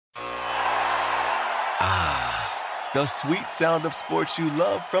The sweet sound of sports you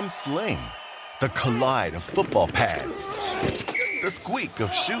love from Sling. The collide of football pads. The squeak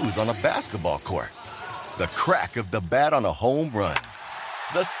of shoes on a basketball court. The crack of the bat on a home run.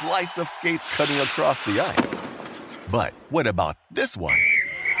 The slice of skates cutting across the ice. But what about this one?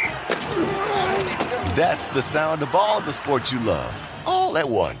 That's the sound of all the sports you love, all at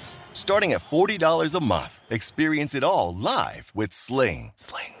once. Starting at $40 a month. Experience it all live with Sling.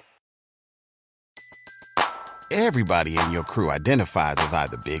 Everybody in your crew identifies as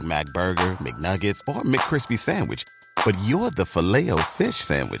either Big Mac Burger, McNuggets, or McCrispy Sandwich. But you're the Filet-O-Fish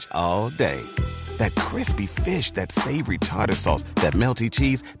Sandwich all day. That crispy fish, that savory tartar sauce, that melty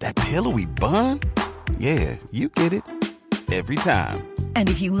cheese, that pillowy bun. Yeah, you get it. Every time. And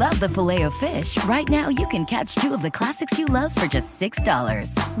if you love the Filet-O-Fish, right now you can catch two of the classics you love for just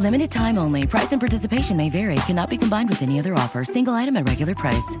 $6. Limited time only. Price and participation may vary. Cannot be combined with any other offer. Single item at regular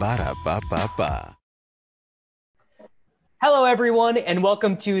price. Ba-da-ba-ba-ba. Hello, everyone, and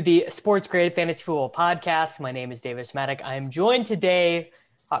welcome to the Sports Grid Fantasy Football Podcast. My name is Davis Maddock. I am joined today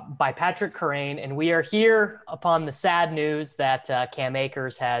by Patrick Kerrane, and we are here upon the sad news that Cam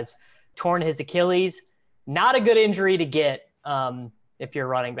Akers has torn his Achilles. Not a good injury to get if you're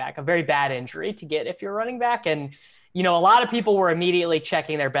running back. A very bad injury to get if you're running back. And, you know, a lot of people were immediately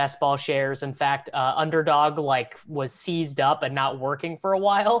checking their best ball shares. In fact, Underdog was seized up and not working for a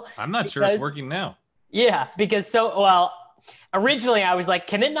while. I'm not sure it's working now. Yeah, because originally I was like,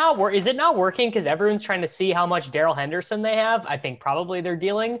 can it not work? Is it not working? Because everyone's trying to see how much Darrell Henderson they have. I think probably they're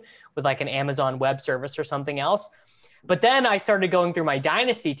dealing with like an Amazon Web Service or something else. But then I started going through my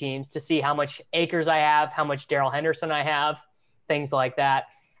dynasty teams to see how much Akers I have, how much Darrell Henderson I have, things like that.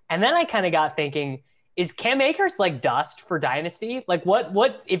 And then I kind of got thinking, is Cam Akers like dust for dynasty? Like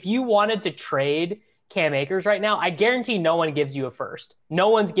what if you wanted to trade Cam Akers right now? I guarantee no one gives you a first. No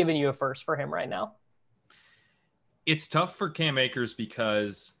one's giving you a first for him right now. It's tough for Cam Akers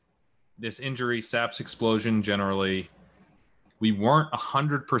because this injury saps explosion generally. We weren't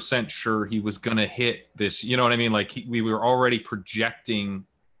 100% sure he was going to hit this. You know what I mean? Like we were already projecting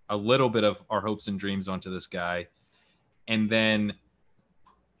a little bit of our hopes and dreams onto this guy. And then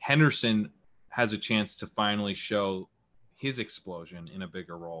Henderson has a chance to finally show his explosion in a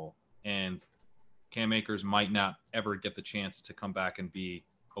bigger role. And Cam Akers might not ever get the chance to come back and be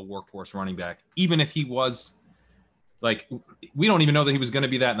a workhorse running back, even if he was. Like, we don't even know that he was going to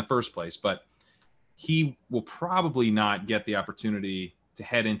be that in the first place, but he will probably not get the opportunity to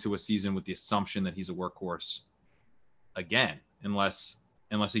head into a season with the assumption that he's a workhorse again, unless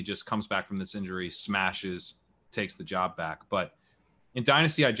he just comes back from this injury, smashes, takes the job back. But in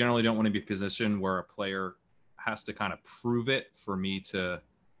Dynasty, I generally don't want to be in a position where a player has to kind of prove it for me to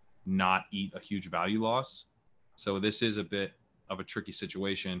not eat a huge value loss. So this is a bit of a tricky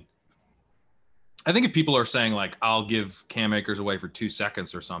situation. I think if people are saying like, I'll give Cam Akers away for 2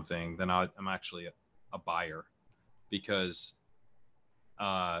 seconds or something, then I'm actually a buyer because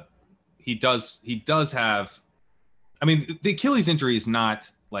he does have, I mean, the Achilles injury is not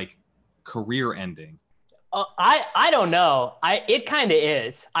like career ending. I don't know. It kind of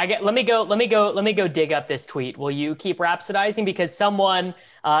is. Let me go dig up this tweet. Will you keep rhapsodizing? Because someone,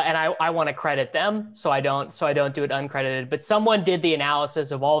 and I want to credit them, so I don't do it uncredited, but someone did the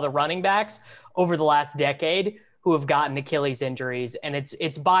analysis of all the running backs over the last decade who have gotten Achilles injuries. And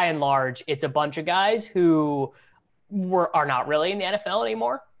it's by and large, it's a bunch of guys who are not really in the NFL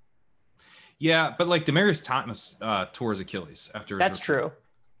anymore. Yeah. But like Demaryius Thomas tore his Achilles after. That's true.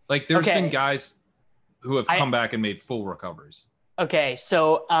 Like there's been guys who have come back and made full recoveries. Okay,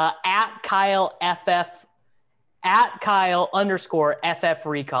 so at Kyle _FF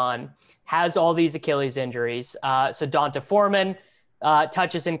Recon has all these Achilles injuries. So Donta Foreman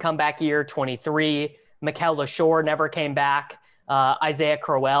touches in comeback year 23. Mikel LaShore never came back. Isaiah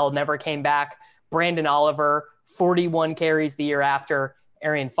Crowell never came back. Brandon Oliver, 41 carries the year after.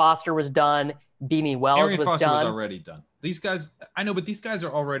 Arian Foster was done. Beanie Wells was done. Was already done. These guys, I know, but these guys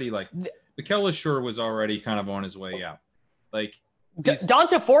are already like Mikel LaShore was already kind of on his way out. Like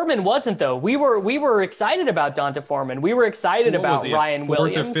Donta Foreman wasn't though. We were excited about Donta Foreman. We were excited about Ryan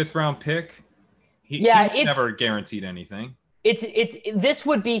Williams. 4th or 5th round pick. He never guaranteed anything. This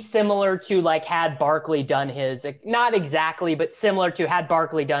would be similar to like had Barkley done his, not exactly, but similar to had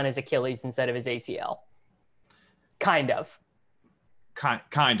Barkley done his Achilles instead of his ACL. Kind of.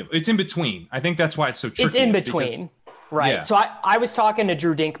 It's in between. I think that's why it's so tricky. It's in between. Right. Yeah. So I was talking to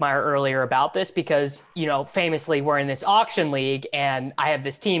Drew Dinkmeyer earlier about this because, you know, famously we're in this auction league and I have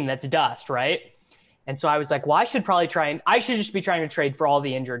this team that's dust, right? And so I was like, well, I should just be trying to trade for all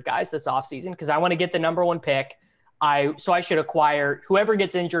the injured guys this offseason because I want to get the number 1 pick. So I should acquire whoever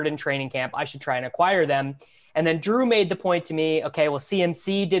gets injured in training camp. I should try and acquire them. And then Drew made the point to me, okay, well,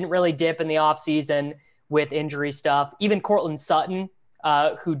 CMC didn't really dip in the offseason with injury stuff. Even Cortland Sutton,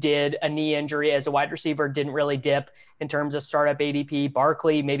 who did a knee injury as a wide receiver, didn't really dip in terms of startup ADP.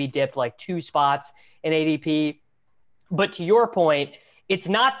 Barkley maybe dipped like 2 spots in ADP. But to your point, it's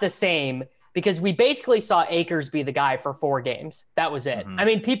not the same because we basically saw Akers be the guy for 4 games. That was it. I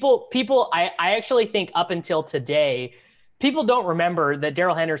mean, I actually think up until today, people don't remember that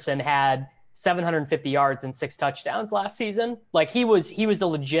Darrell Henderson had 750 yards and 6 touchdowns last season. Like he was a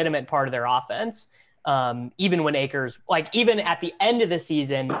legitimate part of their offense. Even when Akers, like even at the end of the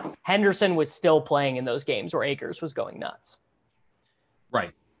season, Henderson was still playing in those games where Akers was going nuts.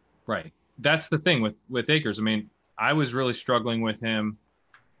 Right. That's the thing with Akers. I mean, I was really struggling with him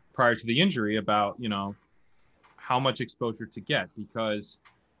prior to the injury about, how much exposure to get, because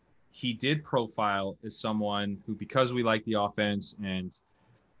he did profile as someone who, because we like the offense and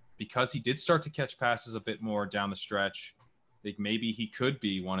because he did start to catch passes a bit more down the stretch, I think maybe he could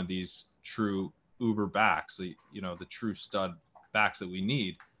be one of these true uber backs, the true stud backs that we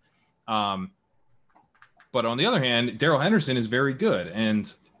need. But on the other hand, Darrell Henderson is very good.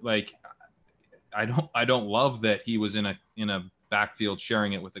 And like, I don't love that he was in a backfield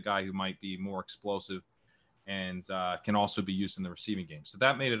sharing it with a guy who might be more explosive and can also be used in the receiving game. So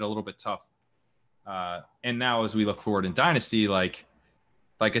that made it a little bit tough. And now as we look forward in Dynasty, like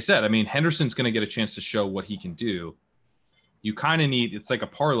I said, I mean, Henderson's going to get a chance to show what he can do. You kind of need, it's like a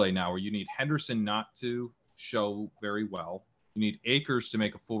parlay now where you need Henderson not to show very well. You need Akers to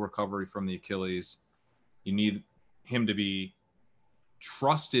make a full recovery from the Achilles. You need him to be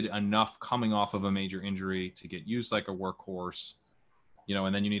trusted enough coming off of a major injury to get used like a workhorse,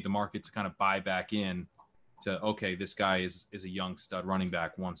 and then you need the market to kind of buy back in to, okay, this guy is a young stud running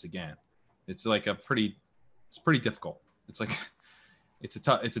back once again. It's like it's pretty difficult. It's like, it's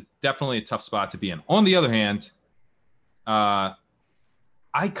definitely a tough spot to be in. On the other hand, I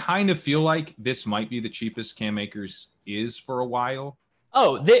kind of feel like this might be the cheapest Cam Akers is for a while.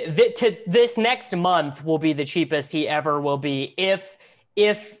 Oh, this next month will be the cheapest he ever will be if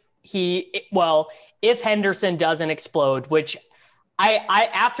Henderson doesn't explode, which I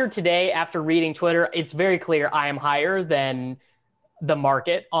after today, after reading Twitter, it's very clear I am higher than the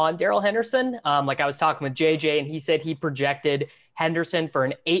market on Darrell Henderson. Like I was talking with JJ and he said he projected Henderson for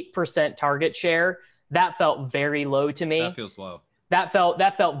an 8% target share. That felt very low to me. That feels low. That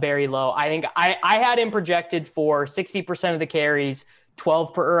felt very low. I think I had him projected for 60% of the carries,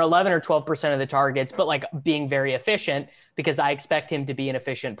 11 or 12% of the targets, but like being very efficient because I expect him to be an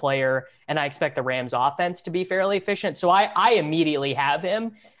efficient player and I expect the Rams offense to be fairly efficient. So I immediately have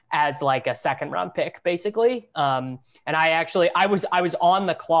him as like a 2nd round pick basically. And I was on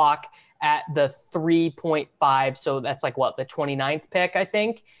the clock at the 3.5. So that's like the 29th pick, I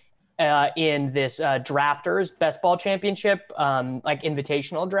think, in this drafters best ball championship, like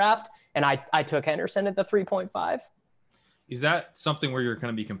invitational draft. And I took Henderson at the 3.5. Is that something where you're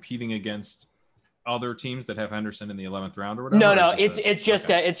going to be competing against other teams that have Henderson in the 11th round or whatever? No, it's just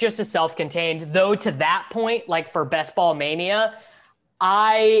a self-contained. Though to that point, like for Best Ball Mania,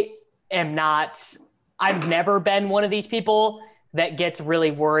 I've never been one of these people that gets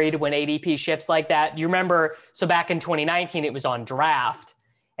really worried when ADP shifts like that. You remember, so back in 2019, it was on draft.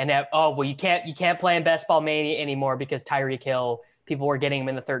 And you can't play in Best Ball Mania anymore because Tyreek Hill, people were getting him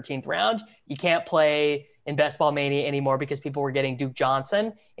in the 13th round. You can't play in Best Ball Mania anymore because people were getting Duke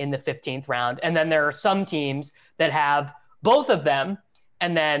Johnson in the 15th round. And then there are some teams that have both of them,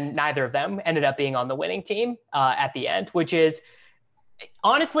 and then neither of them ended up being on the winning team at the end, which is,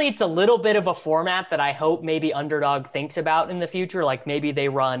 honestly, it's a little bit of a format that I hope maybe Underdog thinks about in the future. Like maybe they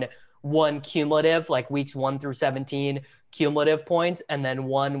run one cumulative, like weeks 1 through 17 cumulative points, and then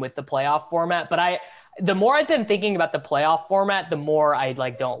one with the playoff format. But the more I've been thinking about the playoff format, the more I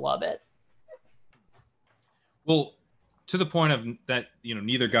don't love it. Well, to the point of that,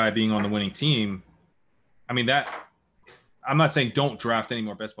 neither guy being on the winning team. I mean, I'm not saying don't draft any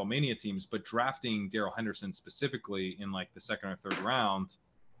more Best Ball Mania teams, but drafting Darrell Henderson specifically in like the 2nd or 3rd round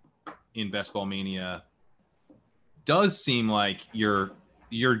in Best Ball Mania does seem like you're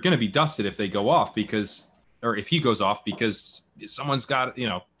going to be dusted if they go off or if he goes off because someone's got,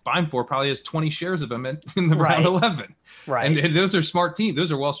 Bime4 probably has 20 shares of him in the round 11. Right. And those are smart teams.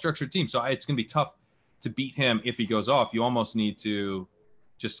 Those are well-structured teams. So it's going to be tough to beat him if he goes off. You almost need to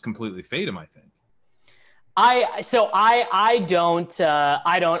just completely fade him, I think. I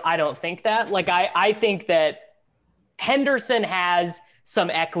don't think that. Like I think that Henderson has some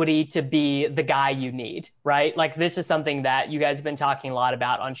equity to be the guy you need, right? Like this is something that you guys have been talking a lot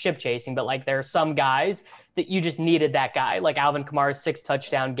about on ship chasing, but like there are some guys that you just needed that guy, like Alvin Kamara's 6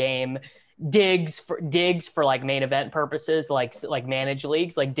 touchdown game, Diggs for like main event purposes, like managed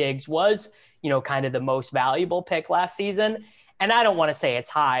leagues, like Diggs was, kind of the most valuable pick last season. And I don't want to say it's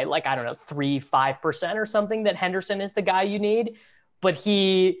high, like, I don't know, 3-5% or something that Henderson is the guy you need, but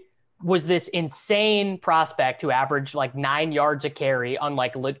he was this insane prospect who averaged like 9 yards a carry on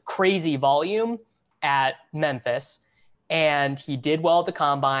like crazy volume at Memphis. And he did well at the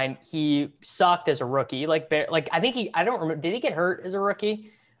combine. He sucked as a rookie. I don't remember, did he get hurt as a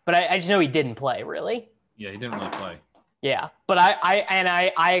rookie? But I just know he didn't play really. Yeah, he didn't really play. Yeah. But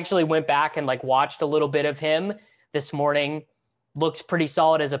I actually went back and like watched a little bit of him this morning. Looks pretty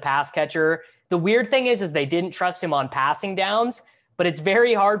solid as a pass catcher. The weird thing is they didn't trust him on passing downs, but it's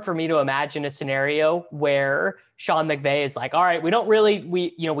very hard for me to imagine a scenario where Sean McVay is like, all right,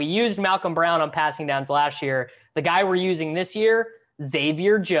 we used Malcolm Brown on passing downs last year. The guy we're using this year,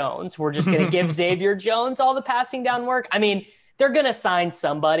 Xavier Jones. We're just going to give Xavier Jones all the passing down work. I mean, they're going to sign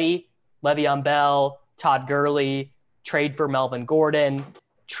somebody, Le'Veon Bell, Todd Gurley, trade for Melvin Gordon,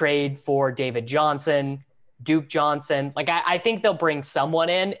 trade for David Johnson, Duke Johnson. Like, I think they'll bring someone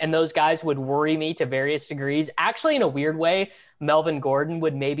in, and those guys would worry me to various degrees. Actually, in a weird way, Melvin Gordon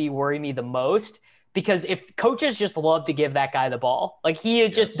would maybe worry me the most, because if coaches just love to give that guy the ball, like he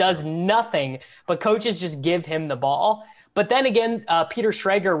just does nothing, but coaches just give him the ball. But then again, Peter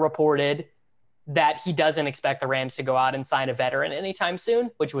Schrager reported that he doesn't expect the Rams to go out and sign a veteran anytime soon,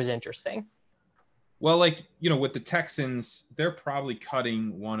 which was interesting. Well, with the Texans, they're probably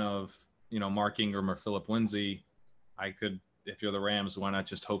cutting one of, Mark Ingram or Phillip Lindsay. If you're the Rams, why not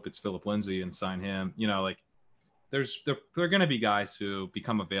just hope it's Phillip Lindsay and sign him? There are going to be guys who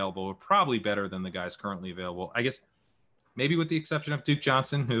become available, probably better than the guys currently available. I guess maybe with the exception of Duke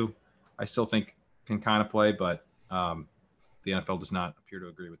Johnson, who I still think can kind of play, but the NFL does not appear to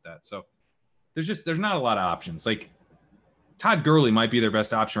agree with that. So there's not a lot of options. Like Todd Gurley might be their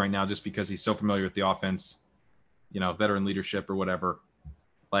best option right now just because he's so familiar with the offense, veteran leadership or whatever.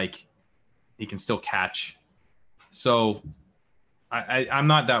 Like he can still catch. So I'm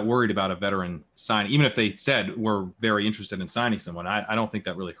not that worried about a veteran sign. Even if they said we're very interested in signing someone, I don't think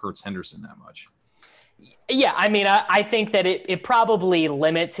that really hurts Henderson that much. Yeah, I mean, I think that it probably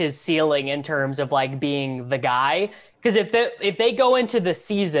limits his ceiling in terms of like being the guy. Because if they go into the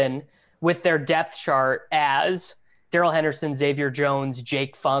season with their depth chart as Darrell Henderson, Xavier Jones,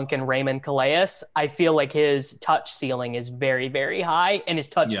 Jake Funk, and Raymond Calais, I feel like his touch ceiling is very, very high, and his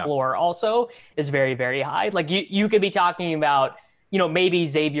touch floor also is very, very high. Like you could be talking about, maybe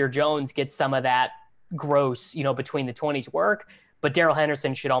Xavier Jones gets some of that gross, between the 20s work, but Darrell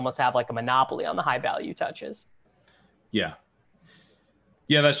Henderson should almost have like a monopoly on the high value touches. Yeah.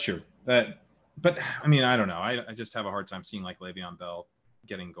 Yeah, that's true. But I mean, I don't know. I just have a hard time seeing like Le'Veon Bell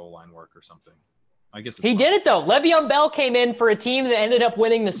getting goal line work or something. I guess he did it though. Le'Veon Bell came in for a team that ended up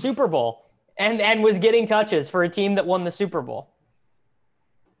winning the Super Bowl and was getting touches for a team that won the Super Bowl.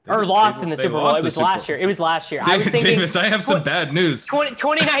 Or lost in the Super Bowl. It was last year. It was last year. I was thinking, Davis, I have some bad news.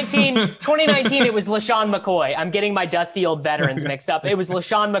 2019, it was LaShawn McCoy. I'm getting my dusty old veterans mixed up. It was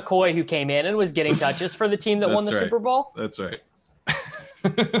LaShawn McCoy who came in and was getting touches for the team that won the Super Bowl. That's right.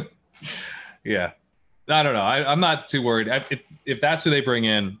 Yeah. I don't know. I'm not too worried. If that's who they bring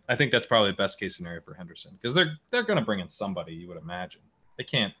in, I think that's probably the best case scenario for Henderson, because they're going to bring in somebody, you would imagine. They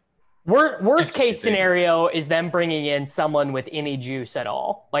can't. Worst case scenario is them bringing in someone with any juice at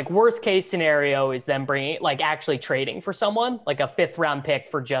all. Like worst case scenario is them actually trading for someone, like a 5th round pick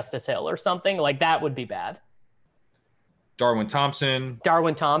for Justice Hill or something. Like that would be bad. Darwin Thompson.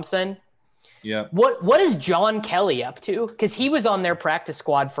 Yeah. What is John Kelly up to? Because he was on their practice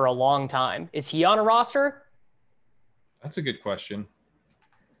squad for a long time. Is he on a roster? That's a good question.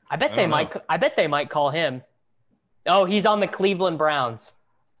 I bet they might call him. Oh, he's on the Cleveland Browns.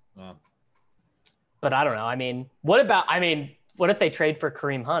 But I don't know. I mean, what if they trade for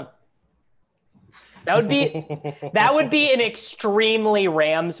Kareem Hunt? That would be an extremely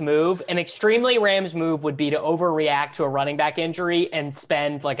Rams move. An extremely Rams move would be to overreact to a running back injury and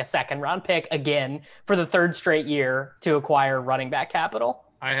spend like a 2nd round pick again for the 3rd straight year to acquire running back capital.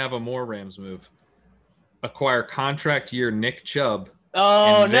 I have a more Rams move. Acquire contract year Nick Chubb.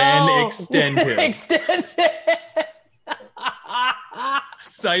 Oh, and then extend him. Extend it.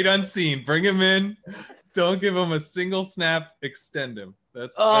 Sight unseen. Bring him in. Don't give him a single snap. Extend him.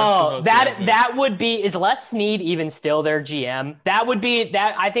 That's the most that would be, is Les Snead even still their GM? That would be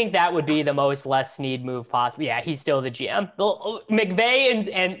that. I think that would be the most Les Snead move possible. Yeah, he's still the GM.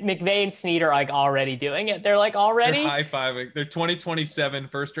 McVay and Snead are like already doing it. They're like already high fiving. They're 2027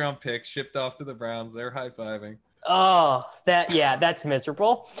 first round pick shipped off to the Browns. They're high fiving. Oh, that's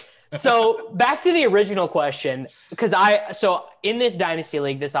miserable. So back to the original question, because in this dynasty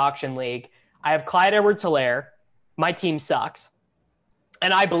league, this auction league, I have Clyde Edwards-Helaire. My team sucks.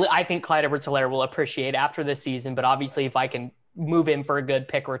 And I think Clyde Edwards-Helaire will appreciate after this season, but obviously if I can move him for a good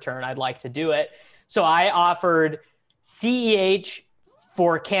pick return, I'd like to do it. So I offered CEH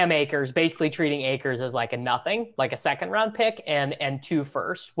for Cam Akers, basically treating Akers as like a nothing, like a second round pick and 2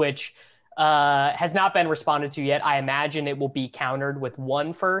 firsts, which has not been responded to yet. I imagine it will be countered with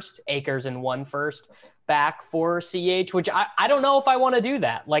 1 first, Akers and 1 first back for CH, which I don't know if I want to do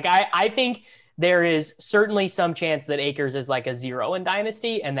that. Like I think there is certainly some chance that Akers is like a 0 in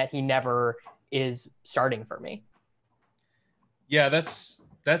Dynasty and that he never is starting for me. Yeah, that's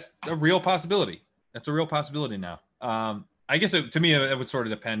a real possibility. That's a real possibility now. I guess to me, it would sort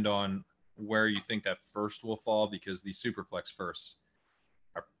of depend on where you think that first will fall, because these Superflex firsts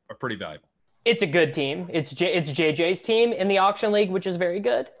are pretty valuable. It's a good team. It's JJ's team in the auction league, which is very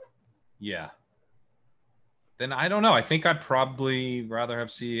good. Yeah. Then I don't know. I think I'd probably rather have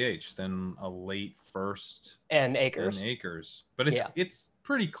CEH than a late first and Akers. But it's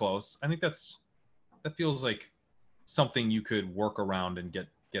pretty close. I think that feels like something you could work around and get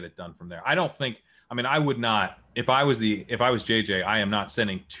it done from there. I don't think. I mean, I would not. If I was JJ, I am not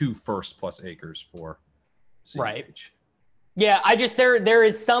sending 2 firsts plus Akers for CEH. Right. Yeah, there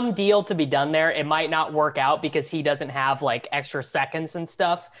is some deal to be done there. It might not work out because he doesn't have like extra seconds and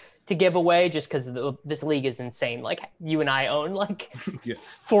stuff to give away, just because this league is insane. Like you and I own like 40% of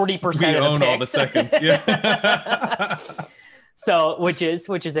the picks. We own all the seconds. Yeah. So which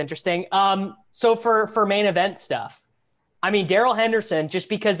is interesting. So for main event stuff, I mean, Darrell Henderson, just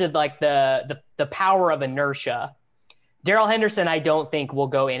because of like the power of inertia, Darrell Henderson, I don't think will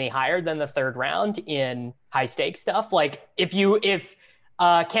go any higher than the 3rd round in high stakes stuff. Like if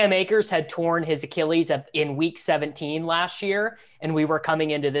Cam Akers had torn his Achilles in week 17 last year, and we were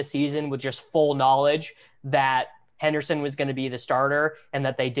coming into this season with just full knowledge that Henderson was going to be the starter and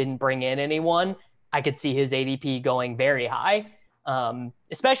that they didn't bring in anyone, I could see his ADP going very high,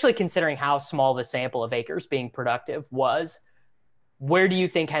 especially considering how small the sample of Akers being productive was. Where do you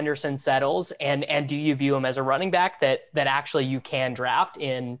think Henderson settles? And do you view him as a running back that actually you can draft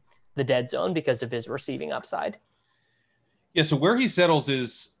in the dead zone because of his receiving upside? Yeah, so where he settles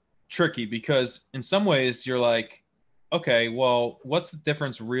is tricky, because in some ways you're like, okay, well, what's the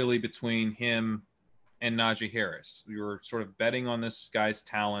difference really between him and Najee Harris? You're sort of betting on this guy's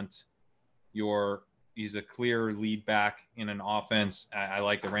talent. He's a clear lead back in an offense. I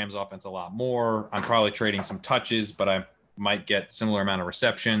like the Rams offense a lot more. I'm probably trading some touches, but I might get similar amount of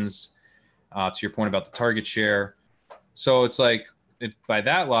receptions, to your point about the target share. So it's like, by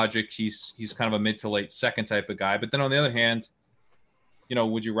that logic, he's kind of a mid to late second type of guy. But then on the other hand,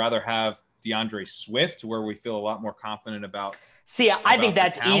 would you rather have DeAndre Swift, where we feel a lot more confident about? See, I think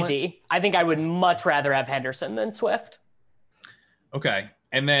that's easy. I think I would much rather have Henderson than Swift. Okay.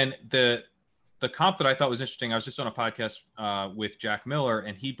 And then the comp that I thought was interesting, I was just on a podcast with Jack Miller,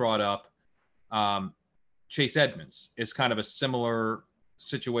 and he brought up Chase Edmonds is kind of a similar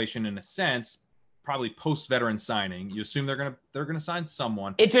situation in a sense, probably post-veteran signing. You assume they're gonna sign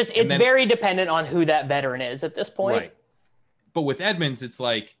someone. It's very dependent on who that veteran is at this point. Right. But with Edmonds, it's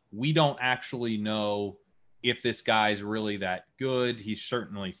like we don't actually know if this guy's really that good. He's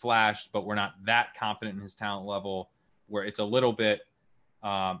certainly flashed, but we're not that confident in his talent level, where it's a little bit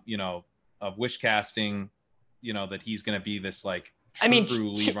of wish casting, that he's going to be this like true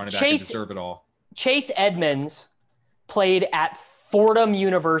lead running back and deserve it all. Chase Edmonds played at Fordham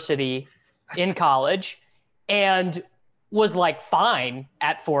University in college and was like fine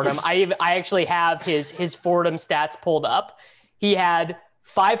at Fordham. I actually have his Fordham stats pulled up. He had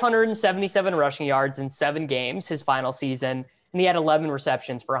 577 rushing yards in 7 games his final season, and he had 11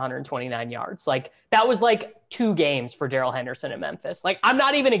 receptions for 129 yards. Like that was like 2 games for Darrell Henderson at Memphis. Like I'm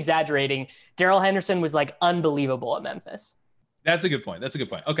not even exaggerating. Darrell Henderson was like unbelievable at Memphis. That's a good point.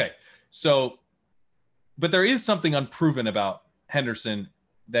 Okay. So, but there is something unproven about Henderson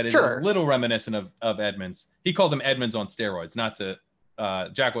that is a little reminiscent of Edmonds. He called him Edmonds on steroids, not to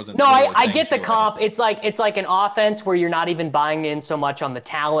Jack wasn't. No, I get the comp. It's like an offense where you're not even buying in so much on the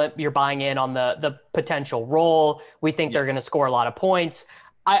talent. You're buying in on the potential role. We think they're going to score a lot of points.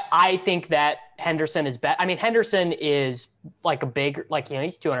 I think that Henderson is better. I mean, Henderson is like a big,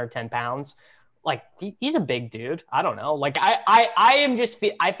 he's 210 pounds. like he's a big dude. I don't know. Like I am just,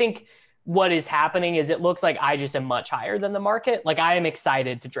 I think what is happening is it looks like I just am much higher than the market. Like I am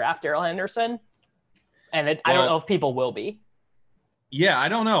excited to draft Darrell Henderson, and I don't know if people will be. Yeah, I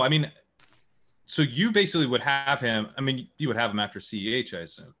don't know. I mean, so you basically would have him. I mean, you would have him after CEH, I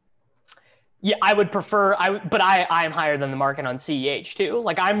assume. Yeah, I would prefer. But I am higher than the market on CEH too.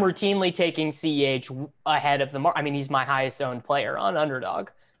 Like I'm routinely taking CEH ahead of the market. I mean, he's my highest owned player on Underdog,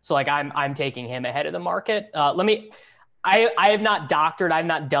 so like I'm taking him ahead of the market. I have not doctored. I've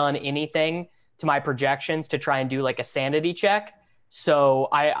not done anything to my projections to try and do like a sanity check. So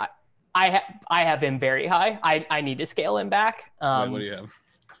I have him very high. I need to scale him back. Wait, what do you have?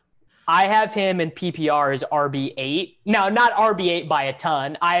 I have him in PPR as RB8. No, not RB8 by a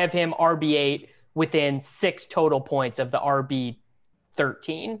ton. I have him RB8 within 6 total points of the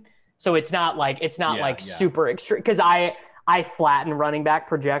RB13. So it's not like super extreme, because I flatten running back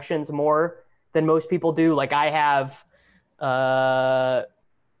projections more than most people do. Like I have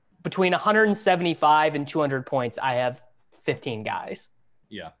between 175 and 200 points, I have 15 guys.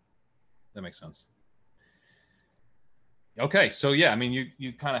 Yeah, that makes sense. Okay, so yeah, I mean,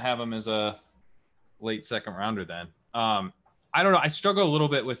 you kind of have him as a late second rounder then. I don't know. I struggle a little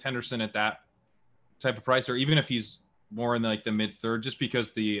bit with Henderson at that type of price, or even if he's more in like the mid third, just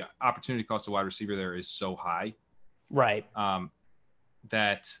because the opportunity cost of wide receiver there is so high. Right.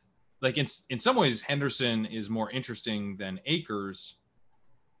 That like in some ways Henderson is more interesting than Akers,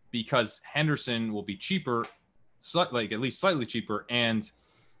 because Henderson will be cheaper, like at least slightly cheaper, and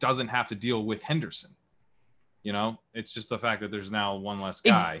doesn't have to deal with Henderson. You know, it's just the fact that there's now one less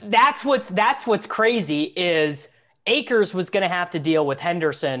guy. That's what's crazy is Akers was going to have to deal with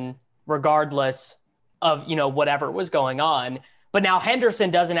Henderson regardless of, you know, whatever was going on. But now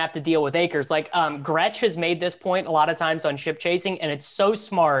Henderson doesn't have to deal with Akers. Like Gretsch has made this point a lot of times on ship chasing, and it's so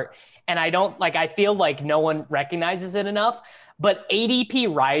smart. And I feel like no one recognizes it enough, but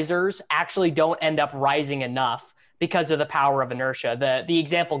ADP risers actually don't end up rising enough because of the power of inertia. The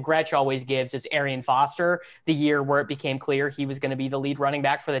example Gretsch always gives is Arian Foster, the year where it became clear he was going to be the lead running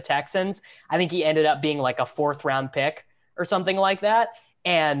back for the Texans. I think he ended up being like a 4th round pick or something like that.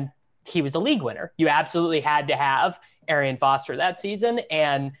 And he was a league winner. You absolutely had to have Arian Foster that season.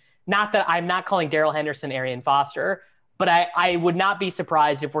 And not that I'm not calling Darrell Henderson Arian Foster, but I would not be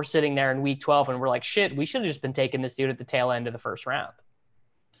surprised if we're sitting there in week 12 and we're like, shit, we should have just been taking this dude at the tail end of the first round.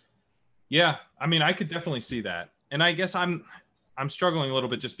 Yeah. I mean, I could definitely see that. And I guess I'm struggling a little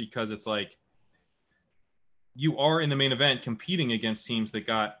bit just because it's like you are in the main event competing against teams that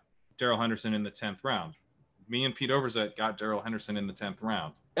got Darrell Henderson in the 10th round. Me and Pete Overzet got Darrell Henderson in the 10th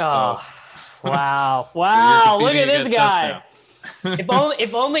round. Oh, so, wow. So look at this guy.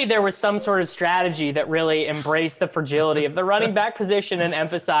 If only there was some sort of strategy that really embraced the fragility of the running back position and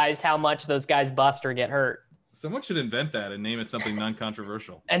emphasized how much those guys bust or get hurt. Someone should invent that and name it something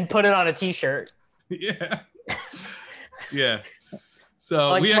non-controversial. And put it on a t-shirt. Yeah. Yeah.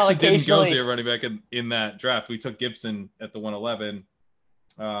 So we actually didn't go see a running back in that draft. We took Gibson at the 111,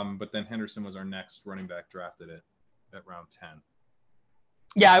 but then Henderson was our next running back drafted at round 10.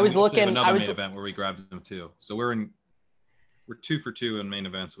 Yeah, I was looking. Another main event where we grabbed him too. So we're 2 for 2 in main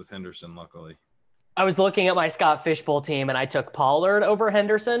events with Henderson, luckily. I was looking at my Scott Fishbowl team and I took Pollard over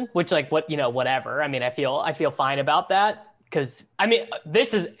Henderson, which whatever. I mean, I feel fine about that. Because, I mean,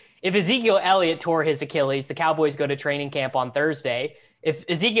 if Ezekiel Elliott tore his Achilles, the Cowboys go to training camp on Thursday. If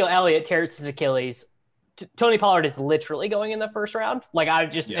Ezekiel Elliott tears his Achilles, Tony Pollard is literally going in the first round. Like,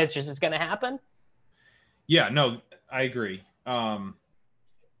 it's going to happen. Yeah, no, I agree.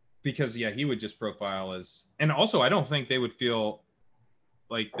 Because, he would just profile as – and also I don't think they would feel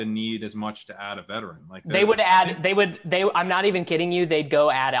like the need as much to add a veteran. Like I'm not even kidding you. They'd go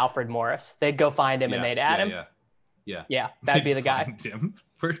add Alfred Morris. They'd go find him and they'd add him. Yeah, that'd be the guy. Him.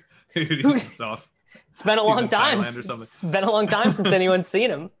 It's been a long time. It's been a long time since anyone's seen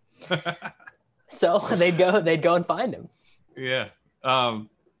him. So they'd go and find him. Yeah.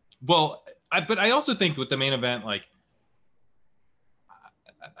 But I also think with the main event, like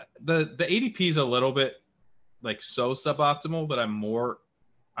the ADP is a little bit like so suboptimal that I'm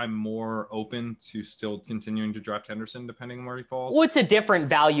more open to still continuing to draft Henderson depending on where he falls. Well, it's a different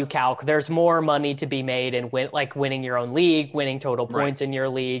value calc. There's more money to be made in winning your own league, winning total points in your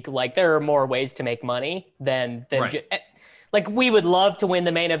league. Like there are more ways to make money than like we would love to win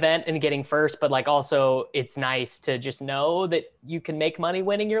the main event and getting first, but like also it's nice to just know that you can make money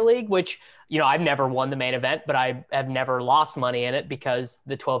winning your league, which, I've never won the main event, but I have never lost money in it because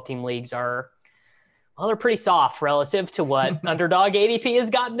the 12-team leagues are, well, they're pretty soft relative to what Underdog ADP has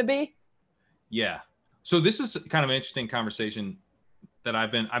gotten to be. Yeah. So this is kind of an interesting conversation that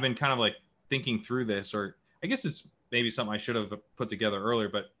I've been kind of like thinking through this, or I guess it's maybe something I should have put together earlier,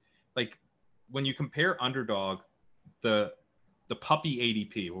 but like when you compare Underdog, the puppy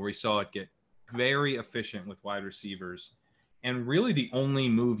ADP, where we saw it get very efficient with wide receivers, and really the only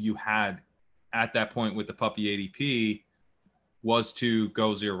move you had at that point with the puppy ADP was to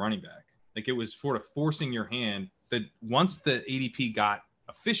go zero running back. Like it was sort of forcing your hand that once the ADP got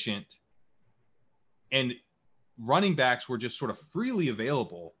efficient and running backs were just sort of freely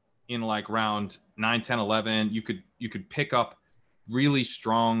available in like round 9, 10, 11, you could pick up really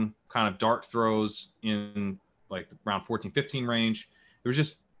strong kind of dart throws in like round 14, 15 range. There was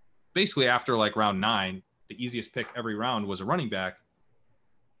just basically after like round 9, the easiest pick every round was a running back.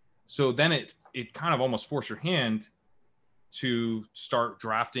 So then it kind of almost forced your hand to start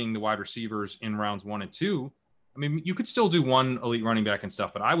drafting the wide receivers in rounds 1 and 2. I mean, you could still do one elite running back and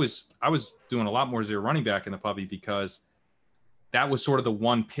stuff, but I was doing a lot more zero running back in the puppy because that was sort of the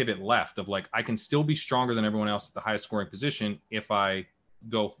one pivot left of like, I can still be stronger than everyone else at the highest scoring position if I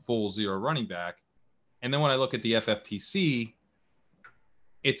go full zero running back. And then when I look at the FFPC,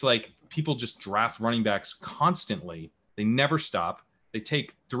 it's like people just draft running backs constantly. They never stop. They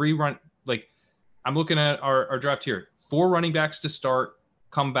take 3 like I'm looking at our draft here, 4 running backs to start,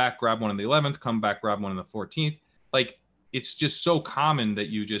 come back, grab one in the 11th, come back, grab one in the 14th. Like it's just so common that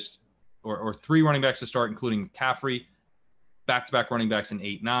you just, or 3 running backs to start, including McCaffrey, back-to-back running backs in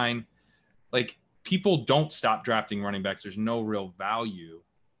 8, 9. Like people don't stop drafting running backs. There's no real value.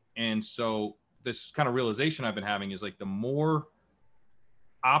 And so this kind of realization I've been having is like the more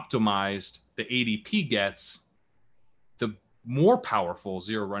optimized the ADP gets, the more powerful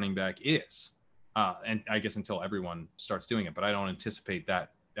zero running back is. And I guess until everyone starts doing it, but I don't anticipate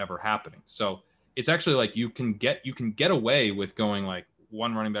that ever happening. So it's actually like you can get away with going like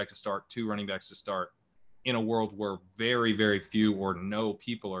 1 running back to start, 2 running backs to start in a world where very, very few or no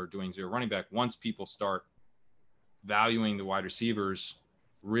people are doing zero running back. Once people start valuing the wide receivers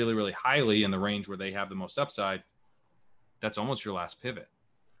really, really highly in the range where they have the most upside, that's almost your last pivot.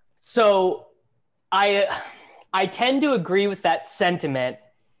 So I tend to agree with that sentiment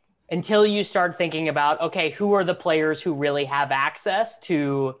until you start thinking about, okay, who are the players who really have access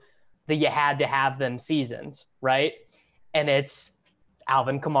to the you had to have them seasons, right? And it's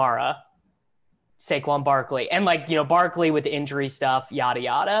Alvin Kamara, Saquon Barkley, and like, you know, Barkley with the injury stuff, yada,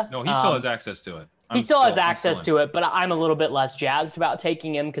 yada. No, he still has access to it. He still has access to it, but I'm a little bit less jazzed about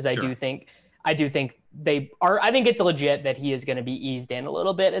taking him because I Sure. do think they are. I think it's legit that he is going to be eased in a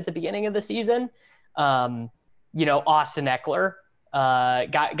little bit at the beginning of the season. You know, Austin Eckler,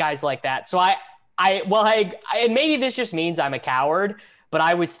 guys like that. So and maybe this just means I'm a coward, but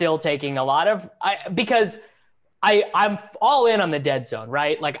I was still taking a lot of because I'm all in on the dead zone,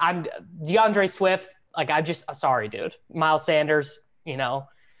 right? Like I'm DeAndre Swift. Like sorry, dude. Miles Sanders, you know.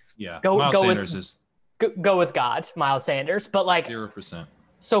 Yeah, Go with God, Miles Sanders. But like 0%.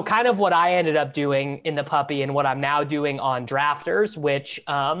 So kind of what I ended up doing in the puppy and what I'm now doing on drafters, which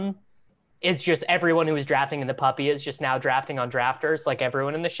is just everyone who was drafting in the puppy is just now drafting on drafters. Like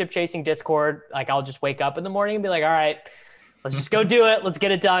everyone in the ship chasing Discord, like I'll just wake up in the morning and be like, all right, let's just go do it. Let's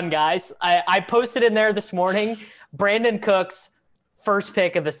get it done, guys. I posted in there this morning, Brandon Cooks, first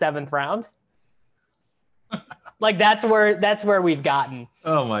pick of the 7th round. Like that's where we've gotten.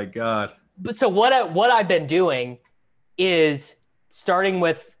 Oh my God. But so what I've been doing is starting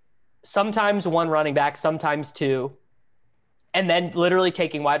with sometimes 1 running back, sometimes 2, and then literally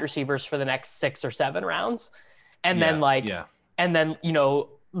taking wide receivers for the next 6 or 7 rounds. And then and then, you know,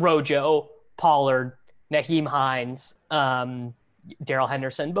 Rojo, Pollard, Naheem Hines, Darrell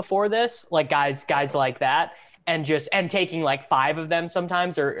Henderson before this, like guys like that. And taking like 5 of them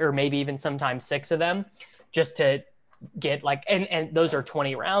sometimes, or maybe even sometimes 6 of them, just to get like, and those are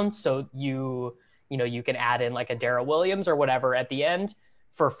 20 rounds. So you can add in like a Darrell Williams or whatever at the end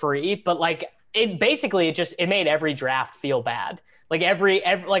for free. But like it made every draft feel bad. Like every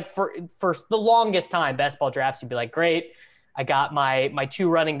like for the longest time, best ball drafts, you'd be like, great, I got my 2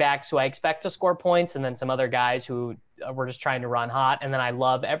 running backs who I expect to score points, and then some other guys who were just trying to run hot. And then I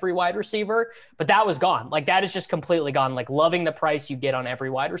love every wide receiver, but that was gone. Like that is just completely gone. Like loving the price you get on every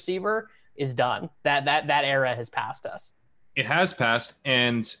wide receiver is done. That era has passed us. It has passed.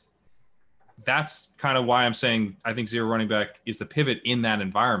 And that's kind of why I'm saying I think zero running back is the pivot in that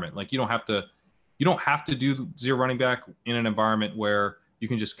environment. Like you don't have to do zero running back in an environment where you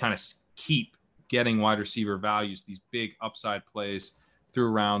can just kind of keep getting wide receiver values, these big upside plays through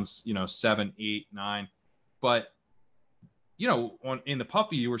rounds, 7, 8, 9. But, in the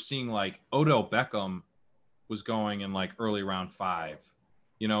puppy, you were seeing like Odell Beckham was going in like early round 5,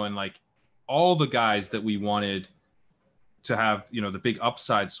 and like all the guys that we wanted to have, the big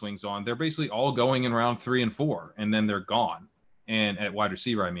upside swings on, they're basically all going in round 3 and 4, and then they're gone. And at wide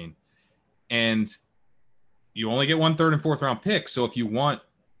receiver, I mean, and you only get 1 3rd and 4th round pick. So if you want,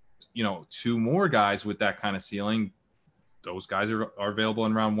 2 more guys with that kind of ceiling, those guys are available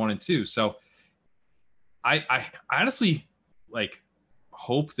in round 1 and 2. So I honestly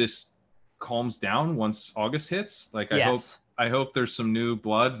hope this calms down once August hits. I hope there's some new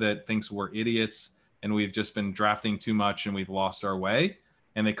blood that thinks we're idiots and we've just been drafting too much and we've lost our way,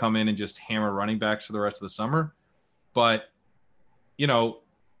 and they come in and just hammer running backs for the rest of the summer. But,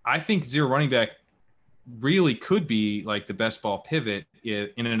 I think zero running back really could be like the best ball pivot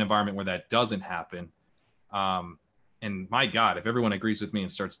in an environment where that doesn't happen. And my God, if everyone agrees with me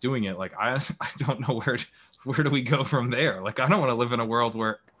and starts doing it, I don't know where do we go from there? I don't want to live in a world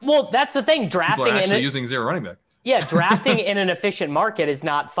where, well, that's the thing. Drafting people are actually using zero running back. Yeah, drafting in an efficient market is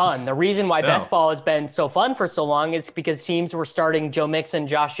not fun. The reason why best ball has been so fun for so long is because teams were starting Joe Mixon,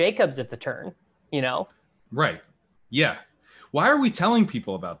 Josh Jacobs at the turn, Right. Yeah. Why are we telling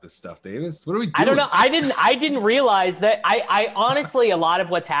people about this stuff, Davis? What are we doing? I don't know. I didn't realize that. I honestly, a lot of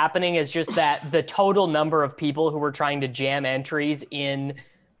what's happening is just that the total number of people who were trying to jam entries in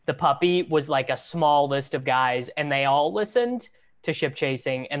the puppy was like a small list of guys, and they all listened to Ship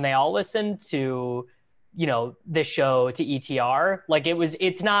Chasing, and they all listened to, this show, to ETR.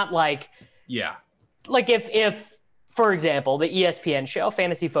 It's not like, yeah. If for example, the ESPN show,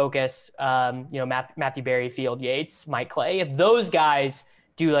 Fantasy Focus, Matthew Berry, Field Yates, Mike Clay, if those guys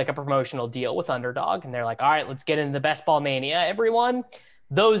do a promotional deal with Underdog and they're like, all right, let's get into the best ball mania, everyone,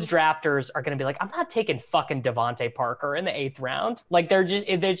 those drafters are going to be like, I'm not taking fucking Devontae Parker in the 8th round.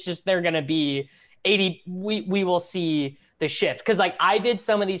 They're going to be 80. We will see the shift. Cause I did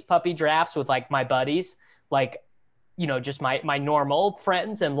some of these puppy drafts with my buddies, just my normal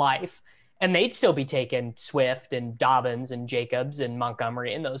friends in life. And they'd still be taking Swift and Dobbins and Jacobs and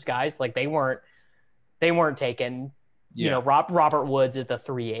Montgomery and those guys. They weren't taking, Robert Woods at the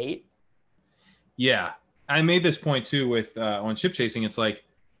 3-8. Yeah. I made this point too with on Ship Chasing. It's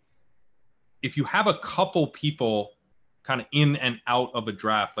if you have a couple people kind of in and out of a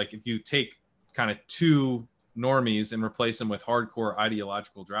draft, if you take kind of 2 normies and replace them with hardcore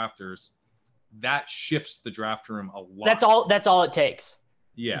ideological drafters, that shifts the draft room a lot. That's all it takes.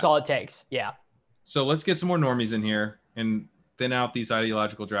 Yeah. That's all it takes. Yeah. So let's get some more normies in here and thin out these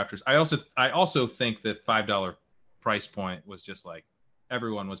ideological drafters. I also think that $5 price point was just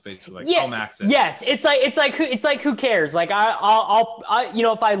everyone was basically I'll max it. Yes. It's like who cares? I'll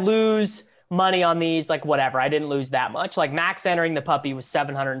if I lose money on these, whatever, I didn't lose that much. Max entering the puppy was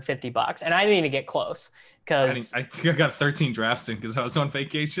 $750 and I didn't even get close because I think I got 13 drafts in because I was on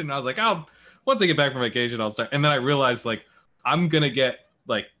vacation. And I was like, once I get back from vacation, I'll start. And then I realized I'm going to get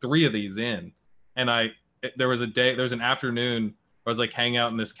 3 of these in. And there was an afternoon where I was hanging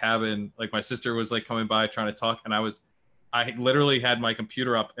out in this cabin. My sister was coming by trying to talk. And I literally had my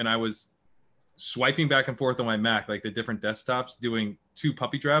computer up and I was swiping back and forth on my Mac, the different desktops, doing 2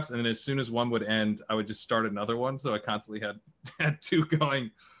 puppy drafts. And then as soon as one would end, I would just start another one. So I constantly had 2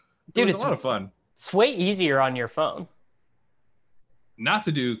 going. Dude, it's a lot of fun. It's way easier on your phone. Not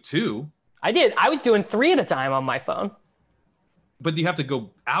to do 2. I was doing 3 at a time on my phone. But you have to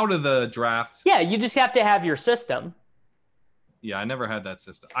go out of the draft. Yeah, you just have to have your system. Yeah, I never had that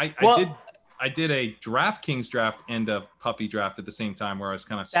system. I did a DraftKings draft and a puppy draft at the same time where I was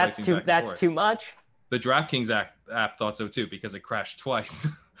kind of swiping That's too much. The DraftKings app thought so too because it crashed twice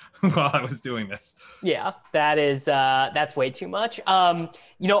while I was doing this. Yeah, that's way too much. On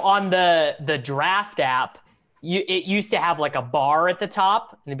the draft app, it used to have a bar at the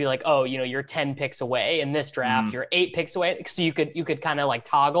top and it'd be you're 10 picks away in this draft, you're 8 picks away. So you could kind of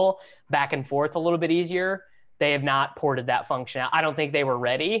toggle back and forth a little bit easier. They have not ported that function out. I don't think they were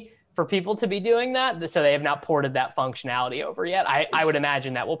ready for people to be doing that. So they have not ported that functionality over yet. I would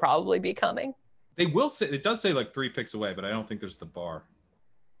imagine that will probably be coming. They will say, it does say 3 picks away, but I don't think there's the bar.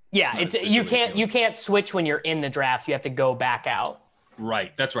 Yeah. You can't switch when you're in the draft. You have to go back out.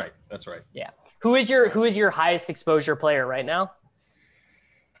 Right. That's right. Yeah. Who is your highest exposure player right now?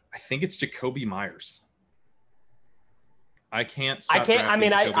 I think it's Jacoby Myers. I can't. I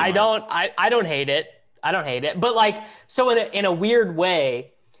don't hate it. But so in a weird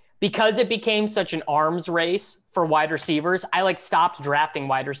way, because it became such an arms race for wide receivers, I stopped drafting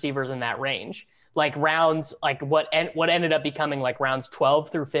wide receivers in that range. Rounds, what ended up becoming rounds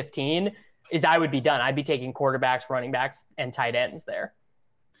 12 through 15 is I would be done. I'd be taking quarterbacks, running backs, and tight ends there.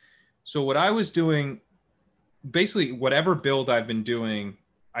 So what I was doing, basically whatever build I've been doing,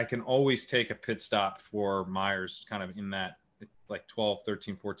 I can always take a pit stop for Myers kind of in that 12,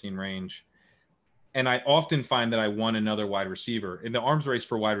 13, 14 range. And I often find that I won another wide receiver. And the arms race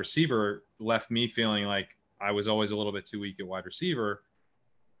for wide receiver left me feeling like I was always a little bit too weak at wide receiver.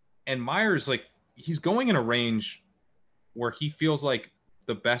 And Myers, like, he's going in a range where he feels like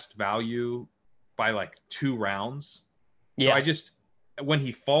the best value by like 2 rounds. So I just, when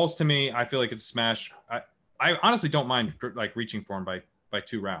he falls to me, I feel like it's a smash. I honestly don't mind like reaching for him by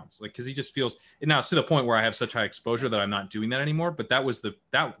 2 rounds, like, because he just feels, and now it's to the point where I have such high exposure that I'm not doing that anymore. But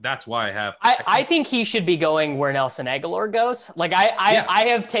that's why I think he should be going where Nelson Aguilar goes. Like I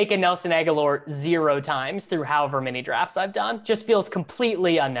have taken Nelson Aguilar 0 times through however many drafts I've done. Just feels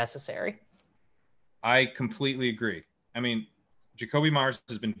completely unnecessary. I completely agree. I mean, Jacoby Myers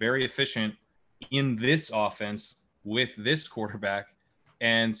has been very efficient in this offense with this quarterback,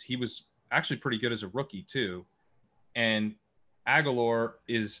 and he was actually pretty good as a rookie too. And Aguilar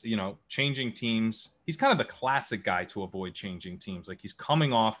is, changing teams. He's kind of the classic guy to avoid changing teams. Like, he's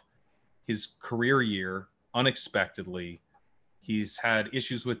coming off his career year unexpectedly. He's had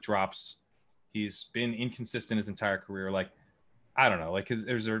issues with drops. He's been inconsistent his entire career. Like, I don't know. Like,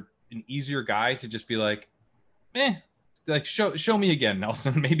 is there an easier guy to just be like, like show me again,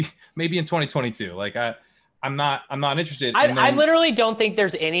 Nelson? Maybe in 2022. Like, I'm not interested. I literally don't think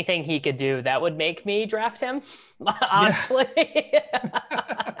there's anything he could do that would make me draft him. Honestly.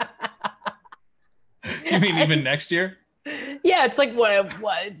 You mean even next year? Yeah, it's like what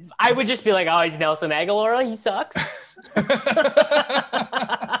I would just be like, oh, he's Nelson Aguilar. He sucks.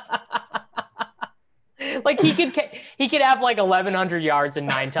 Like, he could have like 1,100 yards and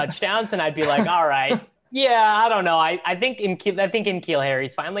 9 touchdowns, and I'd be like, all right, yeah, I don't know. I think N'Keal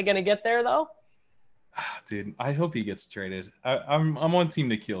Harry's finally gonna get there though. Dude, I hope he gets traded. I'm on team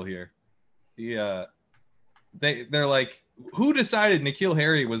N'Keal here. They're like, who decided N'Keal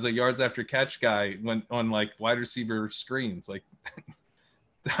Harry was a yards after catch guy when on like wide receiver screens? Like,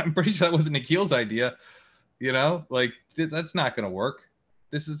 I'm pretty sure that wasn't N'Keal's idea. Like, that's not going to work.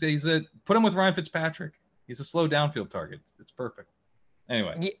 Put him with Ryan Fitzpatrick. He's a slow downfield target. It's perfect.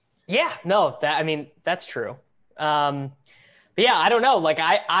 Anyway. Yeah, no, that's true. But yeah, I don't know. Like,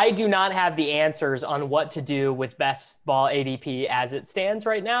 I do not have the answers on what to do with best ball ADP as it stands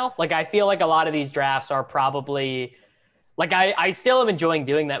right now. Like, I feel like a lot of these drafts are probably like, I still am enjoying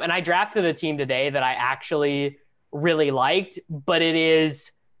doing them. And I drafted a team today that I actually really liked, but it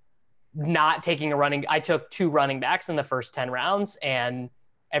is not taking I took 2 running backs in the first 10 rounds, and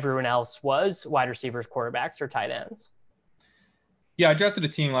everyone else was wide receivers, quarterbacks, or tight ends. Yeah, I drafted a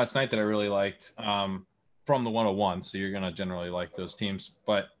team last night that I really liked. From the 101, so you're going to generally like those teams.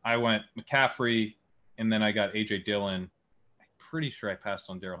 But I went McCaffrey, and then I got A.J. Dillon. I'm pretty sure I passed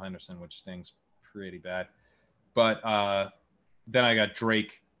on Darrell Henderson, which stings pretty bad. But then I got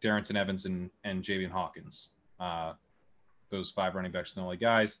Drake, Darrington Evans, and Javian Hawkins. Those 5 running backs are the only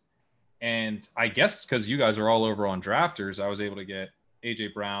guys. And I guess because you guys are all over on drafters, I was able to get A.J.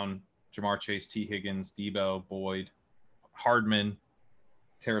 Brown, Jamar Chase, T. Higgins, Debo, Boyd, Hardman,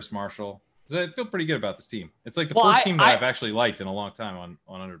 Terrace Marshall. I feel pretty good about this team. It's like the first team that I've actually liked in a long time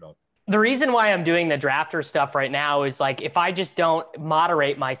on Underdog. The reason why I'm doing the drafter stuff right now is like, if I just don't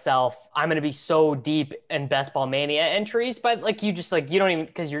moderate myself, I'm going to be so deep in Best Ball Mania entries. But like, you don't even,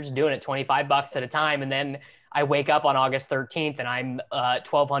 because you're just doing it $25 at a time. And then I wake up on August 13th and I'm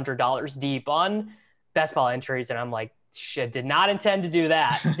 $1,200 deep on Best Ball entries. And I'm like, shit, did not intend to do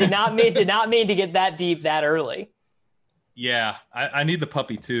that. Did not mean to get that deep that early. Yeah. I need the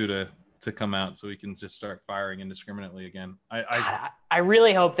puppy too to come out so we can just start firing indiscriminately again. I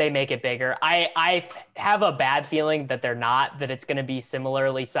really hope they make it bigger. I have a bad feeling that they're not, that it's going to be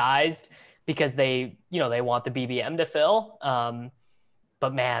similarly sized because they want the BBM to fill.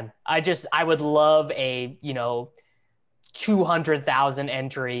 But man, I would love a, 200,000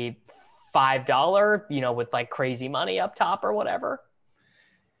 entry, $5, with like crazy money up top or whatever.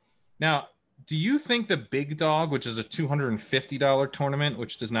 Now, do you think the Big Dog, which is a $250 tournament,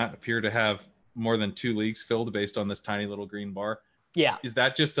 which does not appear to have more than 2 leagues filled based on this tiny little green bar? Yeah. Is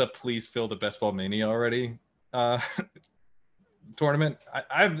that just a please fill the Best Ball Mania already tournament?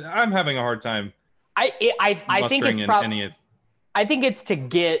 I'm having a hard time. I think it's I think it's to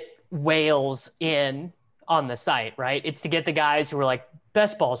get whales in on the site, right? It's to get the guys who are like,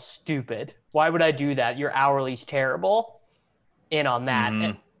 best ball's stupid. Why would I do that? Your hourly's terrible in on that.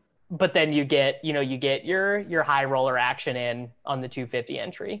 Mm-hmm. But then you get your high roller action in on the 250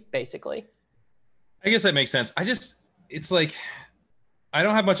 entry, basically. I guess that makes sense. It's like, I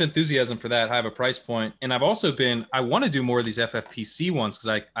don't have much enthusiasm for that high of a price point. And I've also I want to do more of these FFPC ones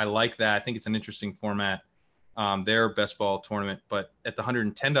because I like that. I think it's an interesting format, their best ball tournament, but at the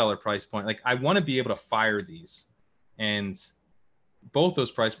 $110 price point, like I want to be able to fire these. And both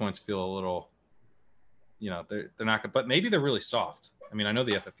those price points feel a little they're not, but maybe they're really soft. I mean, I know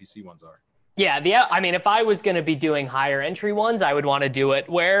the FFPC ones are. Yeah, I mean, if I was going to be doing higher entry ones, I would want to do it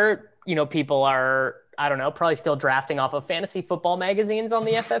where, people are, I don't know, probably still drafting off of fantasy football magazines on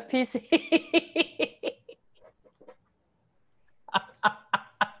the FFPC.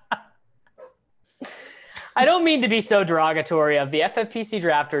 I don't mean to be so derogatory of the FFPC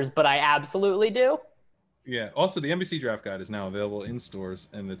drafters, but I absolutely do. Yeah. Also, the NBC Draft Guide is now available in stores,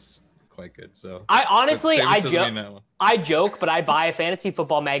 and it's quite good. So I joke, but I buy a fantasy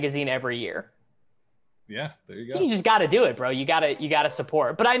football magazine every year. Yeah, there you go. You just got to do it, bro. You got to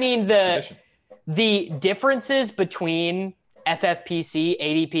support. But I mean, the differences between FFPC,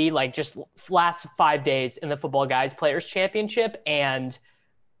 ADP, like just last 5 days in the Football Guys Players Championship and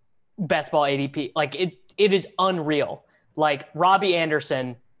Best Ball ADP, like it is unreal. Like Robbie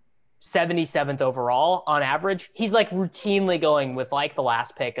Anderson, 77th overall on average. He's like routinely going with like the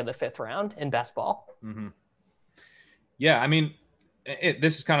last pick of the 5th round in best ball. Mm-hmm. Yeah. I mean,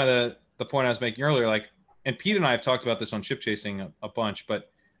 this is kind of the point I was making earlier. Like, and Pete and I have talked about this on Chip Chasing a bunch,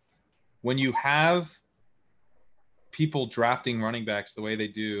 but when you have people drafting running backs the way they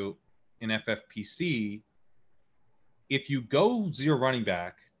do in FFPC, if you go 0 running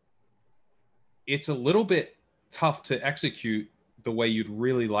back, it's a little bit tough to execute the way you'd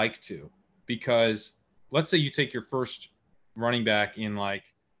really like to, because let's say you take your first running back in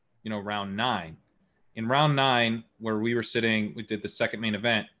round 9. In round 9, where we were sitting, we did the second main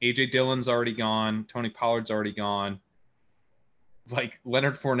event. AJ Dillon's already gone. Tony Pollard's already gone. Like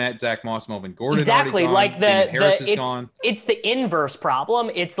Leonard Fournette, Zach Moss, Melvin Gordon. Exactly. Like it's the inverse problem.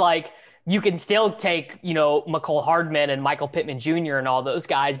 It's like you can still take, McCole Hardman and Michael Pittman Jr. and all those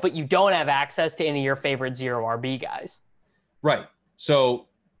guys, but you don't have access to any of your favorite 0 RB guys. Right. So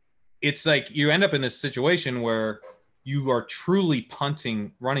it's like you end up in this situation where you are truly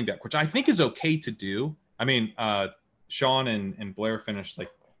punting running back, which I think is okay to do. I mean, Sean and Blair finished like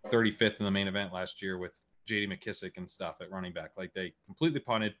 35th in the main event last year with JD McKissick and stuff at running back. Like they completely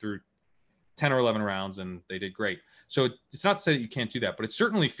punted through 10 or 11 rounds and they did great. So it's not to say that you can't do that, but it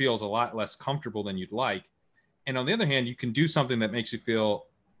certainly feels a lot less comfortable than you'd like. And on the other hand, you can do something that makes you feel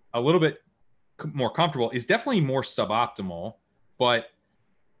a little bit more comfortable. Is definitely more suboptimal, but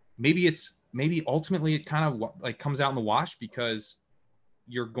maybe ultimately it kind of like comes out in the wash because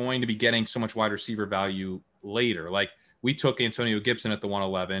you're going to be getting so much wide receiver value later. Like we took Antonio Gibson at the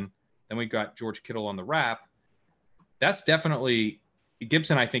 111, then we got George Kittle on the wrap. That's definitely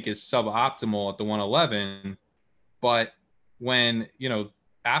Gibson, I think, is suboptimal at the 111, but when,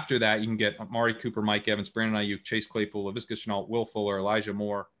 after that you can get Amari Cooper, Mike Evans, Brandon Ayuk, Chase Claypool, Laviska Shenault, Will Fuller, Elijah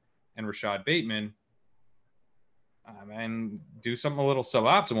Moore, and Rashad Bateman, and do something a little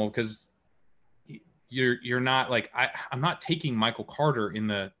suboptimal because you're not like I'm not taking Michael Carter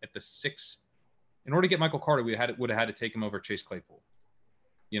at the 6. In order to get Michael Carter, we would have had to take him over Chase Claypool.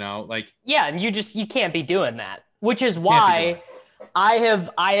 Yeah, and you can't be doing that, which is why I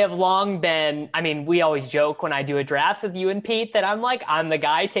have long been. I mean, we always joke when I do a draft with you and Pete that I'm the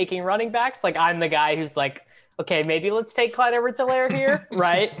guy taking running backs. Like I'm the guy who's like, okay, maybe let's take Clyde Edwards-Helaire here,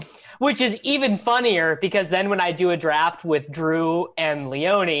 right? Which is even funnier because then when I do a draft with Drew and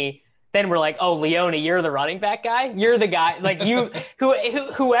Leone, then we're like, oh, Leone, you're the running back guy. You're the guy, like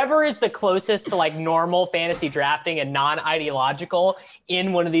whoever is the closest to like normal fantasy drafting and non-ideological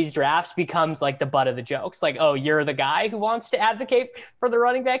in one of these drafts becomes like the butt of the jokes. Like, oh, you're the guy who wants to advocate for the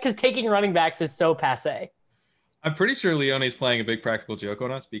running back because taking running backs is so passé. I'm pretty sure Leone's playing a big practical joke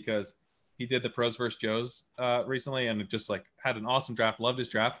on us because he did the Pros vs. Joes recently and just like had an awesome draft, loved his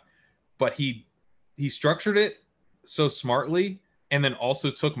draft, but he structured it so smartly and then also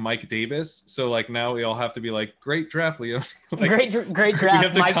took Mike Davis. So like now we all have to be like, great draft, Leo. Like, great draft. We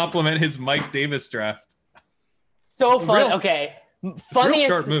have to compliment his Mike Davis draft. So fun. Okay.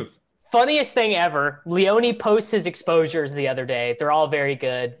 Sharp move. Funniest thing ever. Leone posts his exposures the other day. They're all very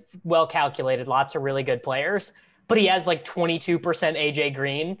good, well calculated, lots of really good players. But he has like 22% AJ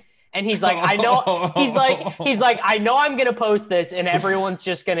Green. And he's like, I know, he's like, I know I'm going to post this and everyone's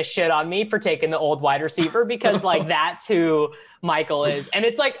just going to shit on me for taking the old wide receiver because like that's who Michael is. And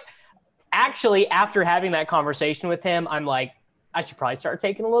it's like, actually, after having that conversation with him, I'm like, I should probably start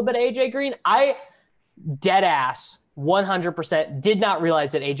taking a little bit of AJ Green. I dead ass 100% did not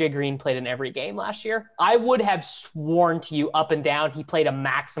realize that AJ Green played in every game last year. I would have sworn to you up and down he played a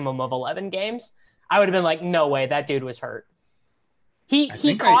maximum of 11 games. I would have been like, no way, that dude was hurt. He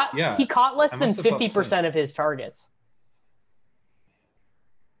caught less than 50% of his targets.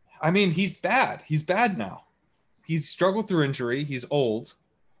 I mean, he's bad. He's bad now. He's struggled through injury. He's old.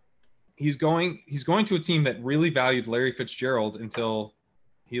 He's going to a team that really valued Larry Fitzgerald until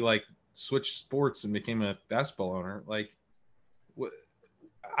he like switched sports and became a basketball owner. Like,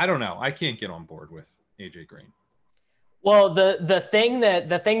 I don't know. I can't get on board with AJ Green. Well, the thing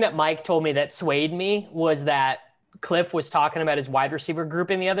that Mike told me that swayed me was that Cliff was talking about his wide receiver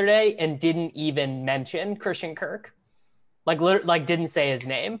grouping the other day and didn't even mention Christian Kirk. Like didn't say his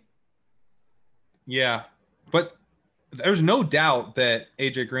name. Yeah, but there's no doubt that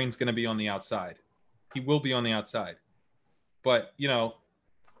AJ Green's going to be on the outside. He will be on the outside. But, Damiere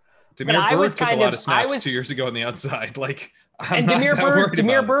Byrd took a lot of snaps 2 years ago on the outside. Like, Damiere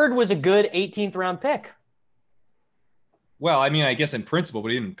Byrd was a good 18th round pick. Well, I mean, I guess in principle,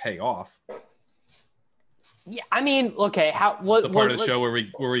 but he didn't pay off. Yeah, I mean, okay, the part of the show where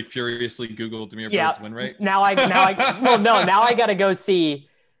we furiously Googled Damiere Byrd's win rate. Now I got to go see.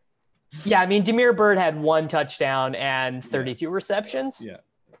 Yeah, I mean, Damiere Byrd had 1 touchdown and 32 receptions. Yeah,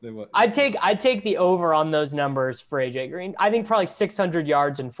 I'd take the over on those numbers for AJ Green. I think probably 600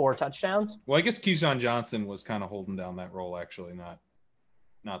 yards and 4 touchdowns. Well, I guess Keyshawn Johnson was kind of holding down that role, actually,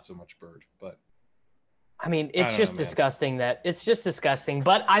 not so much Byrd, but. I mean, it's just disgusting.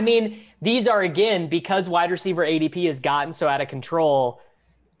 But I mean, these are, again, because wide receiver ADP has gotten so out of control.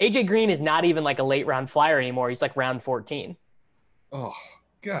 AJ Green is not even like a late round flyer anymore. He's like round 14. Oh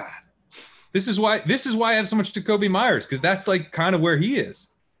God. This is why I have so much Jacoby Myers. Cause that's like kind of where he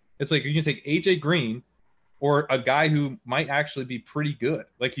is. It's like, you can take AJ Green or a guy who might actually be pretty good.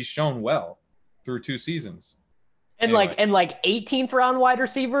 Like he's shown well through 2 seasons. And anyway. like 18th round wide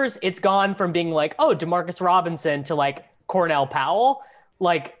receivers, it's gone from being like, oh, Demarcus Robinson to like Cornell Powell.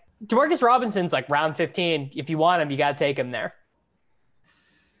 Like Demarcus Robinson's like round 15. If you want him, you got to take him there.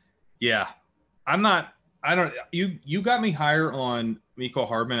 Yeah. You got me higher on Mecole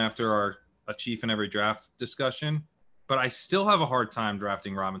Hardman after our A Chief in Every Draft discussion, but I still have a hard time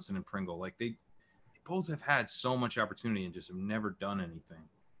drafting Robinson and Pringle. Like they both have had so much opportunity and just have never done anything.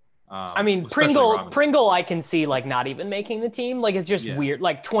 I mean, Pringle, I can see like not even making the team. Like it's just weird.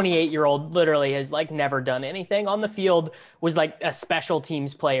 Like 28-year-old literally has like never done anything on the field. Was like a special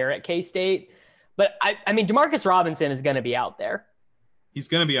teams player at K-State. But I mean, Demarcus Robinson is going to be out there. He's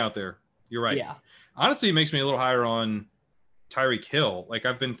going to be out there. You're right. Yeah. Honestly, it makes me a little higher on Tyreek Hill. Like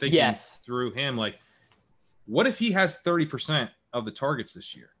I've been thinking through him. Like, what if he has 30% of the targets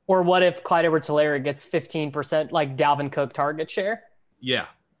this year? Or what if Clyde Edwards-Helaire gets 15% like Dalvin Cook target share? Yeah.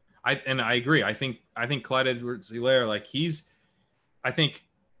 I agree. I think Clyde Edwards-Helaire, like I think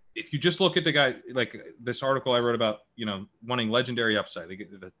if you just look at the guy, like this article I wrote about, wanting legendary upside,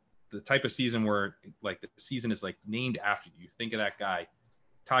 the type of season where like the season is like named after you. Think of that guy,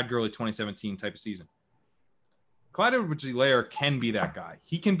 Todd Gurley, 2017 type of season. Clyde Edwards-Helaire can be that guy.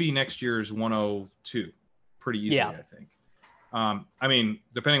 He can be next year's 102 pretty easily, I think. I mean,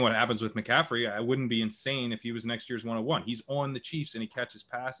 depending what happens with McCaffrey, I wouldn't be insane if he was next year's 101. He's on the Chiefs and he catches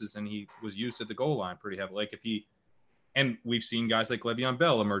passes and he was used at the goal line pretty heavily. Like and we've seen guys like Le'Veon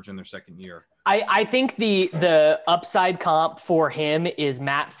Bell emerge in their second year. I think the upside comp for him is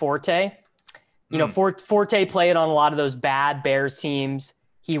Matt Forte. Forte played on a lot of those bad Bears teams.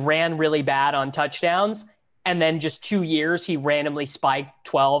 He ran really bad on touchdowns. And then just 2 years, he randomly spiked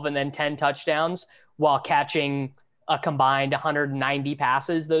 12 and then 10 touchdowns while catching a combined 190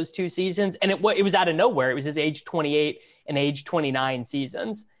 passes those 2 seasons. And it was out of nowhere. It was his age 28 and age 29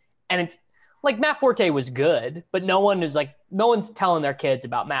 seasons. And it's like Matt Forte was good, but no one's telling their kids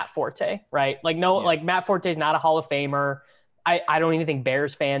about Matt Forte, right? Like Matt Forte is not a Hall of Famer. I don't even think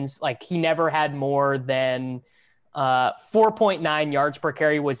Bears fans, like he never had more than 4.9 yards per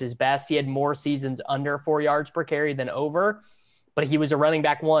carry was his best. He had more seasons under 4 yards per carry than over, but he was a running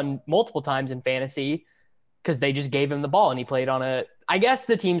back one multiple times in fantasy because they just gave him the ball and he played on I guess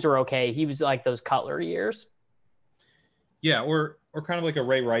the teams were okay. He was like those Cutler years. Yeah. Or kind of like a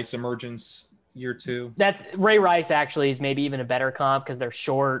Ray Rice emergence year 2. That's Ray Rice actually is maybe even a better comp because they're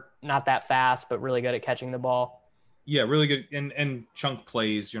short, not that fast, but really good at catching the ball. Yeah, really good. And chunk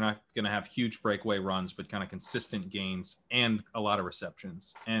plays. You're not going to have huge breakaway runs, but kind of consistent gains and a lot of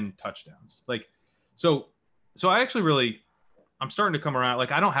receptions and touchdowns. Like, so I actually I'm starting to come around.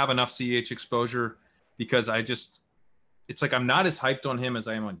 Like, I don't have enough CEH exposure because it's like I'm not as hyped on him as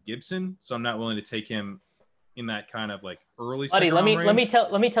I am on Gibson. So I'm not willing to take him in that kind of like early. Buddy, let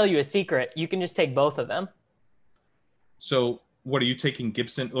me tell you a secret. You can just take both of them. So what are you taking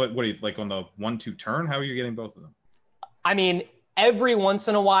Gibson? What are you like on the 1-2 turn? How are you getting both of them? I mean, every once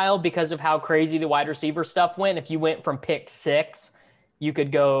in a while, because of how crazy the wide receiver stuff went, if you went from pick 6, you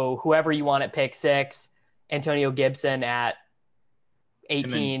could go whoever you want at pick 6, Antonio Gibson at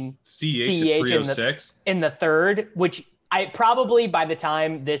 18, CEH at 306 in the 3rd, which I probably by the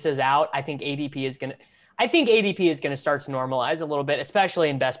time this is out, I think ADP is going to, I think ADP is going to start to normalize a little bit, especially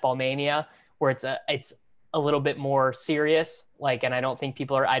in Best Ball Mania, where it's a little bit more serious. Like, and I don't think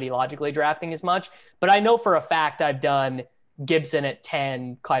people are ideologically drafting as much. But I know for a fact I've done Gibson at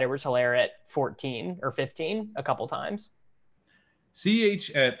 10, Clyde Edwards-Helaire at 14 or 15 a couple times. CH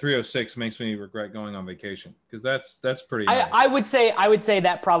at 306 makes me regret going on vacation because that's pretty nice. I would say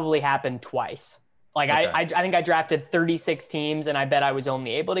that probably happened twice. Like okay. I think I drafted 36 teams and I bet I was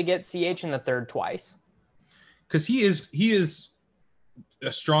only able to get CH in the third twice. Because he is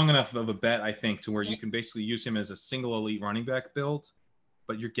a strong enough of a bet, I think, to where you can basically use him as a single elite running back build,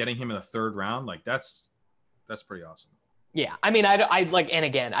 but you're getting him in the third round. Like that's pretty awesome. Yeah. I mean, I like, and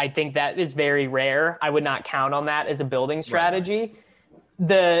again, I think that is very rare. I would not count on that as a building strategy.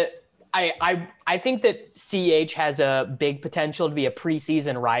 Right. I think that CH has a big potential to be a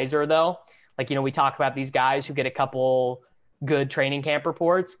preseason riser though. Like, you know, we talk about these guys who get a couple good training camp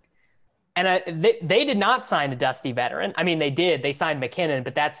reports. And they did not sign a dusty veteran. I mean, they did. They signed McKinnon,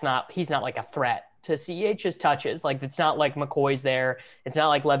 but he's not like a threat to CH's touches. Like, it's not like McCoy's there. It's not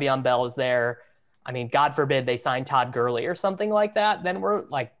like Le'Veon Bell is there. I mean, God forbid they sign Todd Gurley or something like that. Then we're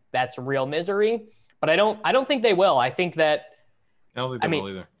like, that's real misery. But I don't think they will. I think that, I don't think they will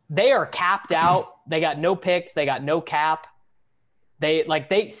either. They are capped out. They got no picks. They got no cap.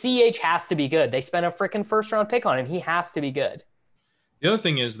 CH has to be good. They spent a freaking first round pick on him. He has to be good. The other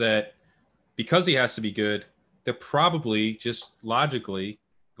thing is that because he has to be good, they're probably just logically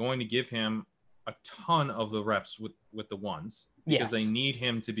going to give him a ton of the reps with the ones because they need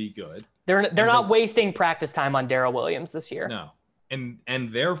him to be good. They're not wasting practice time on Darrell Williams this year. No. And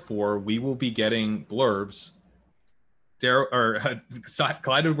therefore we will be getting blurbs.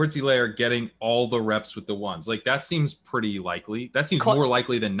 Clyde Edwards-Helaire getting all the reps with the ones. Like that seems pretty likely. That seems more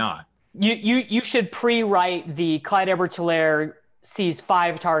likely than not. You should pre-write the Clyde Edwards-Helaire sees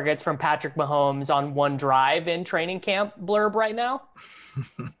 5 targets from Patrick Mahomes on one drive in training camp blurb right now.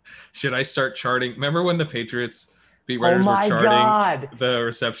 Should I start charting? Remember when the Patriots beat writers were charting the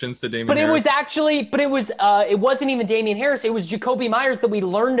receptions to Damian Harris? It wasn't even Damian Harris. It was Jacoby Myers that we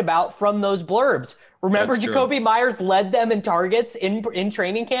learned about from those blurbs. Remember, Jacoby Myers led them in targets in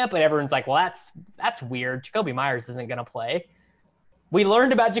training camp, and everyone's like, well, that's weird. Jacoby Myers isn't going to play. We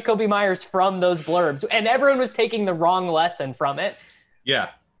learned about Jacoby Myers from those blurbs, and everyone was taking the wrong lesson from it.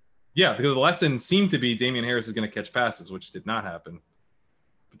 Yeah, because the lesson seemed to be Damian Harris is going to catch passes, which did not happen.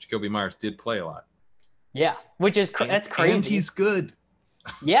 But Jacoby Myers did play a lot. Yeah, which is that's crazy. And he's good.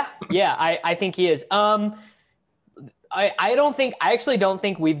 Yeah, I think he is. I actually don't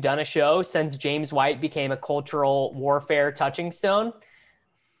think we've done a show since James White became a cultural warfare touching stone.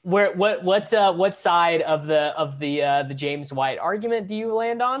 What side of the James White argument do you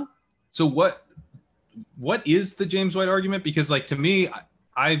land on? So what is the James White argument? Because like to me,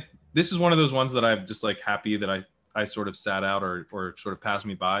 this is one of those ones that I'm just like happy that I sort of sat out or sort of passed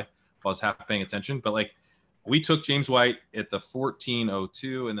me by while I was half paying attention. But like we took James White at the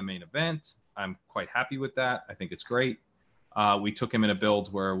 14:02 in the main event. I'm quite happy with that. I think it's great. We took him in a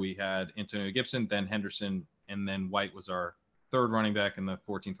build where we had Antonio Gibson, then Henderson, and then White was our third running back in the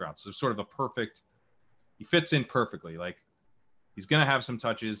 14th round. So sort of he fits in perfectly. Like he's going to have some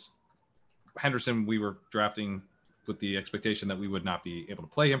touches. Henderson, we were drafting with the expectation that we would not be able to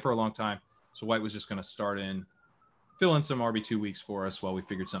play him for a long time. So White was just going to fill in some RB2 weeks for us while we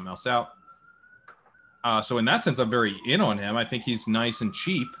figured something else out. So in that sense, I'm very in on him. I think he's nice and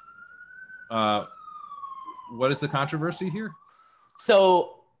cheap. What is the controversy here?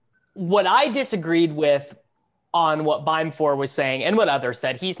 So what I disagreed with on what Beim4 was saying and what others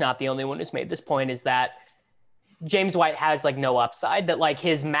said, he's not the only one who's made this point, is that James White has like no upside, that like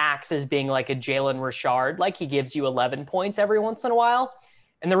his max is being like a Jalen Richard, like he gives you 11 points every once in a while.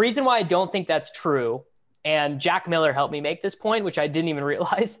 And the reason why I don't think that's true, and Jack Miller helped me make this point, which I didn't even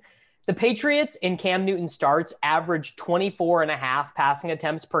realize, the Patriots in Cam Newton starts average 24.5 passing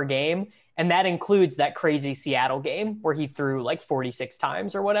attempts per game. And that includes that crazy Seattle game where he threw like 46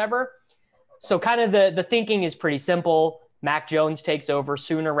 times or whatever. So kind of the thinking is pretty simple. Mac Jones takes over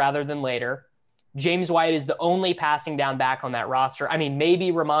sooner rather than later. James White is the only passing down back on that roster. I mean,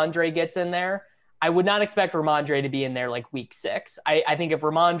 maybe Ramondre gets in there. I would not expect Ramondre to be in there like week 6. I think if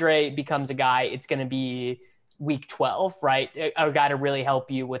Ramondre becomes a guy, it's going to be week 12, right? A guy to really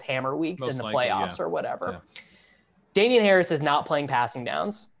help you with hammer weeks in the playoffs or whatever. Yeah. Damian Harris is not playing passing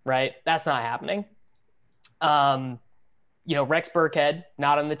downs, right? That's not happening. Rex Burkhead,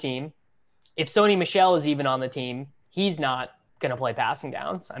 not on the team. If Sony Michel is even on the team, he's not going to play passing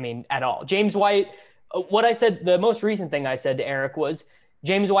downs. I mean, at all. James White, the most recent thing I said to Eric was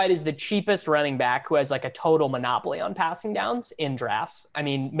James White is the cheapest running back who has like a total monopoly on passing downs in drafts. I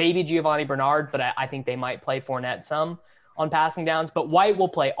mean, maybe Giovanni Bernard, but I think they might play Fournette some on passing downs, but White will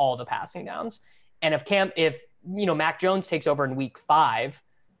play all the passing downs. And if Mac Jones takes over in week 5,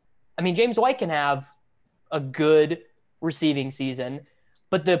 I mean, James White can have a good receiving season,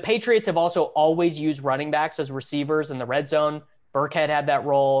 but the Patriots have also always used running backs as receivers in the red zone. Burkhead had that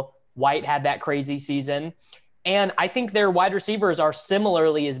role. White had that crazy season. And I think their wide receivers are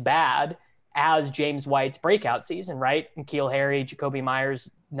similarly as bad as James White's breakout season, right? N'Keal Harry, Jacoby Myers,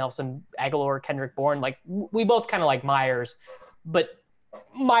 Nelson Aguilar, Kendrick Bourne. Like, we both kind of like Myers, but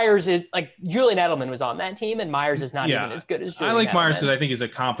Myers is like Julian Edelman was on that team, and Myers is not even as good as Julian I like Edelman. Myers because I think he's a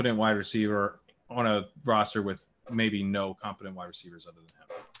competent wide receiver on a roster with maybe no competent wide receivers other than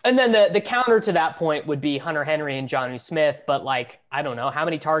him. And then the counter to that point would be Hunter Henry and Jonnu Smith. But like, I don't know, how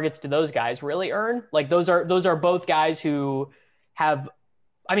many targets do those guys really earn? Like those are both guys who have,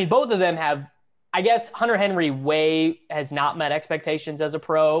 I mean, both of them have, I guess Hunter Henry has not met expectations as a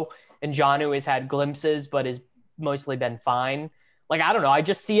pro, and Jonnu has had glimpses, but has mostly been fine. Like, I don't know. I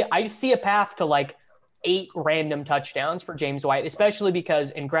just see a path to like 8 random touchdowns for James White, especially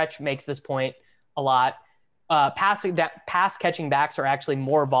because, and Gretsch makes this point a lot, pass catching backs are actually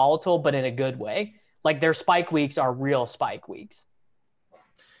more volatile, but in a good way. Like their spike weeks are real spike weeks.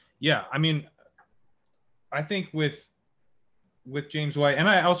 Yeah. I mean, I think with James White, and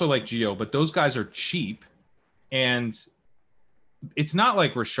I also like Gio, but those guys are cheap, and it's not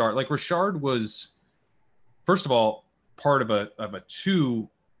like Rashard. Like Rashard was, first of all, part of a 2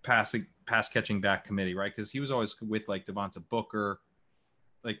 pass catching back committee, right? Because he was always with like Devonta Booker.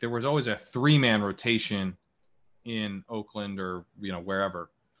 Like there was always a 3-man rotation in Oakland or wherever.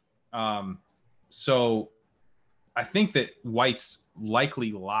 So I think that White's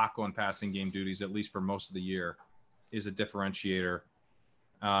likely lock on passing game duties, at least for most of the year, is a differentiator.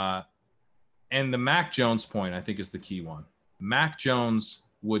 And the Mac Jones point, I think, is the key one. Mac Jones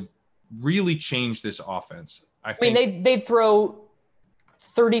would really change this offense. I mean, they'd throw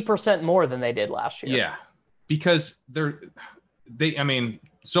 30% more than they did last year. Yeah, because I mean,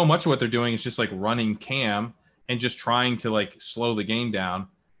 so much of what they're doing is just like running Cam and just trying to like slow the game down.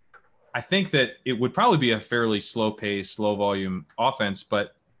 I think that it would probably be a fairly slow pace, low volume offense,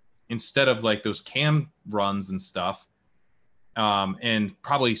 but instead of like those Cam runs and stuff, and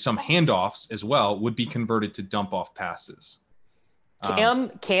probably some handoffs as well, would be converted to dump off passes.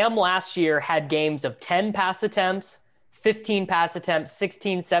 Cam last year had games of 10 pass attempts, 15 pass attempts,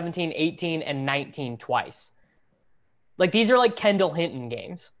 16, 17, 18, and 19 twice. Like these are like Kendall Hinton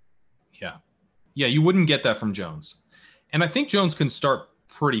games. Yeah. Yeah, you wouldn't get that from Jones. And I think Jones can start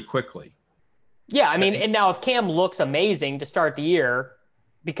pretty quickly. Yeah, I mean, and now if Cam looks amazing to start the year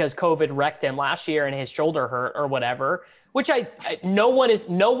because COVID wrecked him last year and his shoulder hurt or whatever, which no one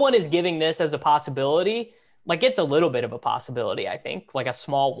is giving this as a possibility. Like it's a little bit of a possibility, I think, like a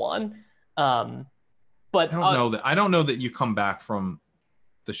small one. But I don't know that you come back from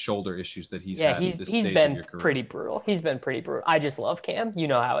the shoulder issues that he's had. He's been pretty brutal. He's been pretty brutal. I just love Cam. You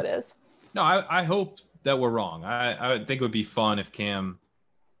know how it is. No, I hope that we're wrong. I think it would be fun if Cam,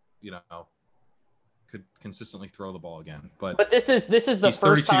 could consistently throw the ball again. But this is the he's first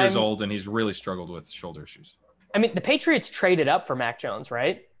 32 time years old and he's really struggled with shoulder issues. I mean, the Patriots traded up for Mac Jones,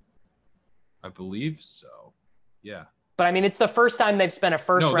 right? I believe so. Yeah. But I mean, it's the first time they've spent a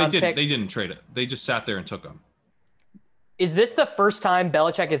first-round pick. They didn't trade it. They just sat there and took him. Is this the first time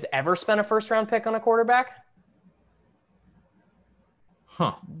Belichick has ever spent a first-round pick on a quarterback?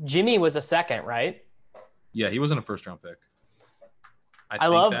 Huh. Jimmy was a second, right? Yeah, he wasn't a first-round pick. I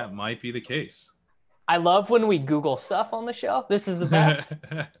think that might be the case. I love when we Google stuff on the show. This is the best.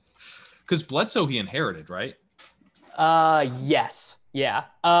 Because Bledsoe he inherited, right? Yes. Yeah.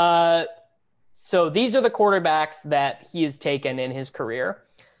 So these are the quarterbacks that he has taken in his career.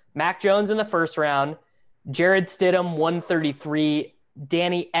 Mac Jones in the first round, Jared Stidham, 133,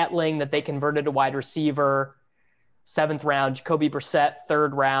 Danny Etling that they converted to wide receiver, 7th round, Jacoby Brissett,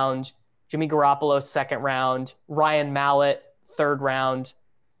 3rd round, Jimmy Garoppolo, 2nd round, Ryan Mallett, 3rd round,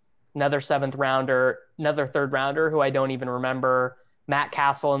 another 7th rounder, another 3rd rounder who I don't even remember, Matt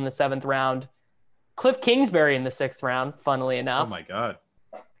Castle in the 7th round, Cliff Kingsbury in the 6th round, funnily enough. Oh my God.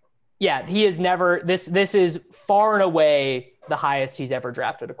 Yeah, he is never, this is far and away the highest he's ever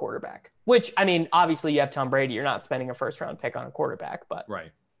drafted a quarterback, which, I mean, obviously you have Tom Brady. You're not spending a first-round pick on a quarterback, but.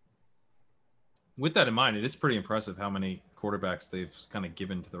 Right. With that in mind, it is pretty impressive how many quarterbacks they've kind of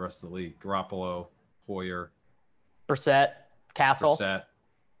given to the rest of the league. Garoppolo, Hoyer. Brissett, Castle. Oh, God.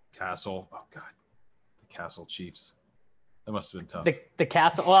 The Castle Chiefs. That must have been tough. The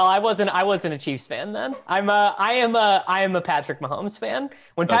castle. Well, I wasn't a Chiefs fan then. I am a Patrick Mahomes fan.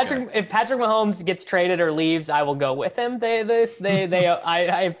 If Patrick Mahomes gets traded or leaves, I will go with him.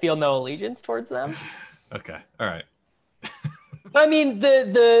 I feel no allegiance towards them. Okay. All right. I mean,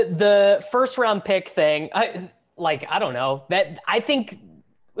 the first round pick thing, I don't know. That I think,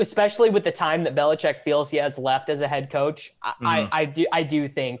 especially with the time that Belichick feels he has left as a head coach, I do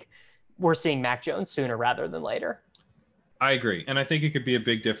think we're seeing Mac Jones sooner rather than later. I agree. And I think it could be a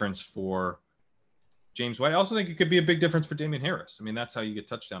big difference for James White. I also think it could be a big difference for Damian Harris. I mean, that's how you get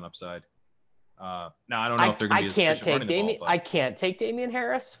touchdown upside. Now, I don't know if they're going to be as efficient running the ball, I can't take Damian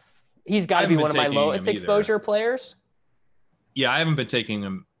Harris. He's got to be one of my lowest exposure players. Yeah, I haven't been taking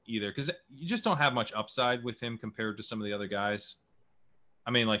him either because you just don't have much upside with him compared to some of the other guys.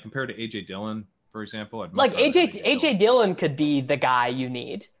 I mean, like compared to A.J. Dillon, for example. A.J. Dillon could be the guy you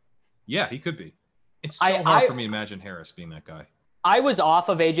need. Yeah, he could be. It's so hard for me to imagine Harris being that guy. I was off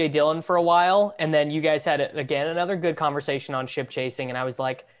of A.J. Dillon for a while, and then you guys had, again, another good conversation on ship chasing, and I was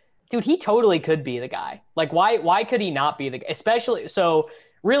like, dude, he totally could be the guy. Like, why could he not be the guy? Especially, so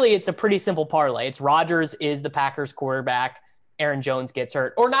really it's a pretty simple parlay. It's Rodgers is the Packers quarterback, Aaron Jones gets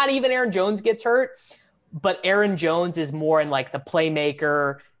hurt. Or not even Aaron Jones gets hurt, but Aaron Jones is more in like the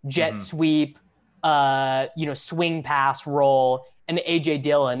playmaker, jet sweep, swing pass role, and A.J.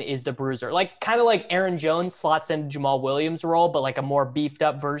 Dillon is the bruiser. Like kind of like Aaron Jones slots into Jamal Williams' role, but like a more beefed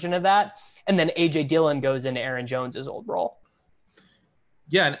up version of that. And then A.J. Dillon goes into Aaron Jones's old role.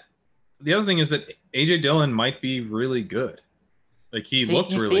 Yeah, and the other thing is that A.J. Dillon might be really good. Like he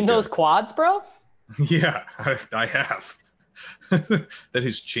looked really good. You seen those quads, bro? Yeah, I have. That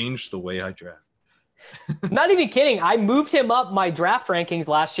has changed the way I draft. Not even kidding. I moved him up my draft rankings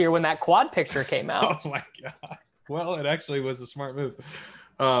last year when that quad picture came out. Oh my God. Well, it actually was a smart move.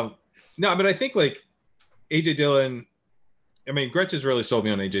 No, but I think like A.J. Dillon, I mean, Gretch has really sold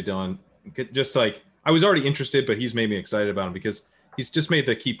me on A.J. Dillon. Just like I was already interested, but he's made me excited about him because he's just made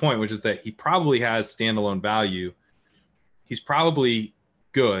the key point, which is that he probably has standalone value. He's probably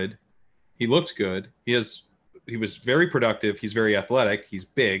good. He looked good. He was very productive. He's very athletic. He's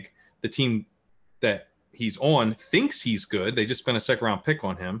big. The team that he's on thinks he's good. They just spent a second round pick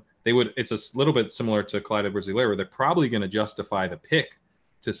on him. It's a little bit similar to Clyde Edwards-Helaire where they're probably going to justify the pick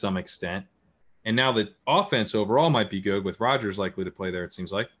to some extent. And now the offense overall might be good with Rodgers likely to play there, it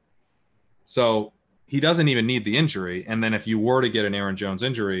seems like. So he doesn't even need the injury. And then if you were to get an Aaron Jones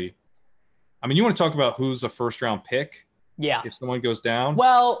injury, I mean, you want to talk about who's a first round pick? Yeah. If someone goes down?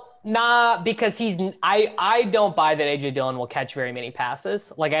 Well, nah, because I don't buy that A.J. Dillon will catch very many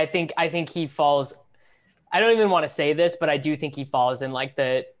passes. Like I think he falls, I don't even want to say this, but I do think he falls in like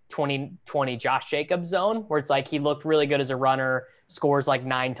the 2020 Josh Jacobs zone where it's like he looked really good as a runner, scores like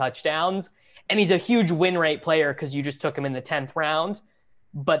 9 touchdowns, and he's a huge win rate player because you just took him in the 10th round,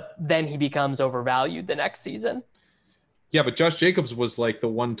 but then he becomes overvalued the next season. Yeah, but Josh Jacobs was like the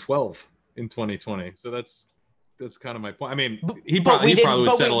 112 in 2020. So that's kind of my point. I mean, he probably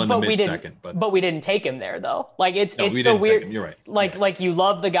would settle in the mid-second. But we didn't take him there, though. Like, it's so weird. You're right. Like you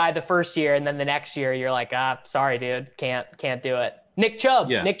love the guy the first year, and then the next year you're like, sorry, dude. Can't do it. Nick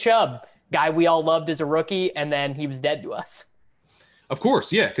Chubb, guy we all loved as a rookie, and then he was dead to us. Of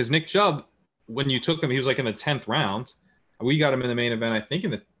course, yeah, because Nick Chubb, when you took him, he was like in the 10th round. We got him in the main event, I think,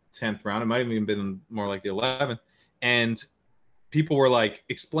 in the 10th round. It might have even been more like the 11th. And people were like,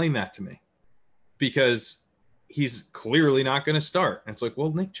 explain that to me. Because he's clearly not going to start. And it's like,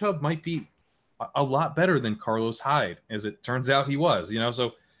 well, Nick Chubb might be a lot better than Carlos Hyde, as it turns out he was.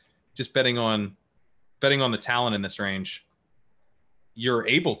 So just betting on the talent in this range, you're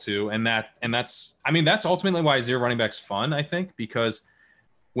able to, and that's ultimately why zero running back's fun, I think, because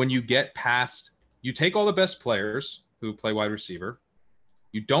when you get past, you take all the best players who play wide receiver.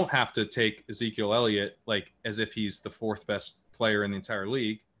 You don't have to take Ezekiel Elliott like as if he's the 4th best player in the entire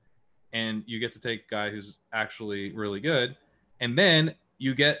league. And you get to take a guy who's actually really good. And then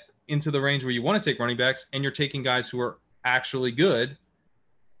you get into the range where you want to take running backs and you're taking guys who are actually good,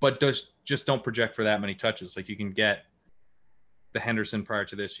 but just don't project for that many touches. Like you can get the Henderson prior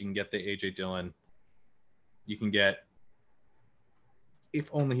to this. You can get the A.J. Dillon. You can get, if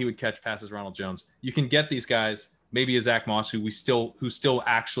only he would catch passes, Ronald Jones. You can get these guys, maybe a Zach Moss, who still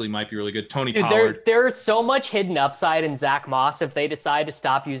actually might be really good. Tony Pollard. There's so much hidden upside in Zach Moss if they decide to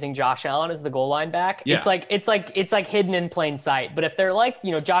stop using Josh Allen as the goal line back. Yeah. It's like hidden in plain sight. But if they're like,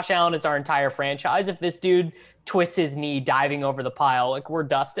 Josh Allen is our entire franchise, if this dude twists his knee diving over the pile, like we're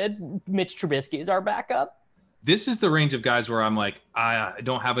dusted. Mitch Trubisky is our backup. This is the range of guys where I'm like, I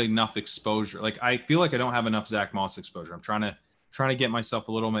don't have enough exposure. Like I feel like I don't have enough Zach Moss exposure. I'm trying to trying to get myself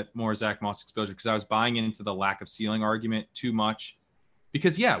a little bit more Zach Moss exposure because I was buying into the lack of ceiling argument too much.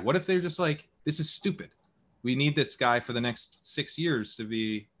 Because, yeah, what if they're just like, this is stupid. We need this guy for the next 6 years to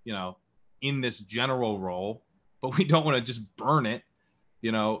be, in this general role, but we don't want to just burn it,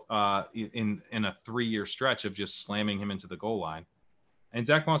 in a 3-year stretch of just slamming him into the goal line. And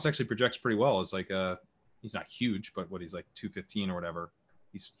Zach Moss actually projects pretty well as like he's not huge, but he's like 215 or whatever.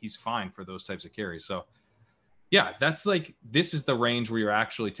 He's fine for those types of carries. So, yeah, that's like, this is the range where you're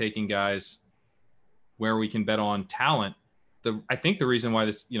actually taking guys where we can bet on talent. I think the reason why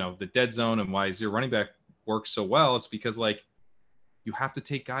this, the dead zone and why zero running back works so well is because like you have to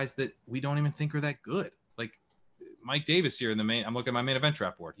take guys that we don't even think are that good. Like Mike Davis here I'm looking at my main event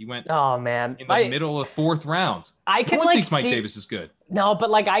draft board. He went in the middle of 4th round. No one thinks Mike Davis is good. No, but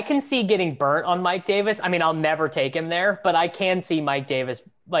like I can see getting burnt on Mike Davis. I mean, I'll never take him there, but I can see Mike Davis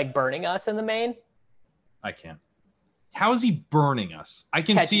like burning us in the main. I can't. How is he burning us? I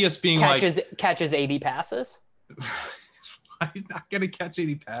can see us being catches 80 passes. He's not going to catch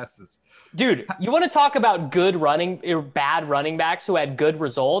 80 passes. Dude, you want to talk about bad running backs who had good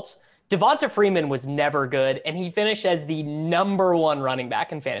results? Devonta Freeman was never good, and he finished as the number 1 running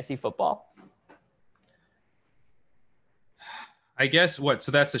back in fantasy football. I guess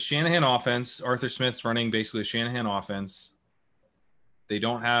so that's a Shanahan offense. Arthur Smith's running basically a Shanahan offense. They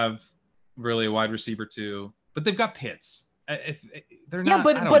don't have really a wide receiver too. But they've got Pitts. They're not.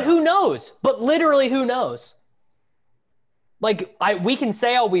 Yeah, but who knows? But literally, who knows? Like, we can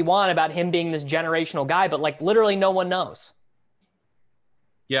say all we want about him being this generational guy, but like literally, no one knows.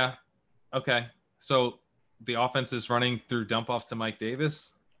 Yeah. Okay. So the offense is running through dump offs to Mike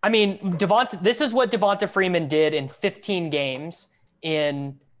Davis. I mean, this is what Devonta Freeman did in 15 games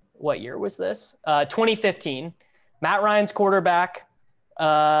in what year was this? 2015. Matt Ryan's quarterback.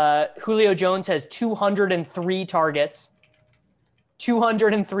 Julio Jones has 203 targets.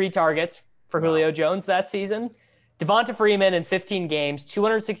 203 targets for Julio Jones that season. Devonta Freeman in 15 games,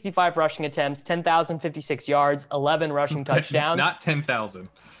 265 rushing attempts, 10,056 yards, 11 rushing touchdowns. Not 10,000.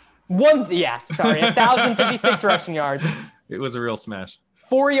 1,056 rushing yards. It was a real smash.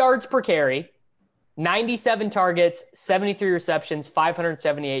 4 yards per carry, 97 targets, 73 receptions,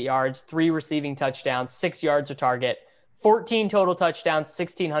 578 yards, 3 receiving touchdowns, 6 yards a target. 14 total touchdowns,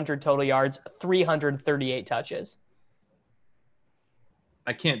 1,600 total yards, 338 touches.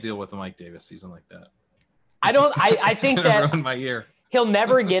 I can't deal with a Mike Davis season like that. I think that ruin my year. He'll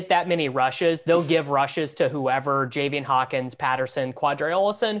never get that many rushes. They'll give rushes to whoever, Javian Hawkins, Patterson, Quadre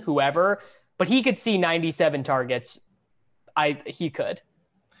Olson, whoever. But he could see 97 targets. He could.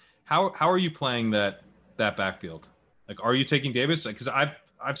 How are you playing that backfield? Like, are you taking Davis? Because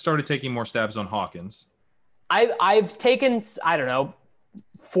I've started taking more stabs on Hawkins. I've taken, I don't know,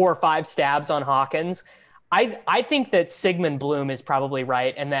 4 or 5 stabs on Hawkins. I think that Sigmund Bloom is probably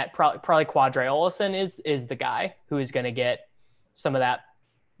right, and that probably Quadre Olson is the guy who is going to get some of that,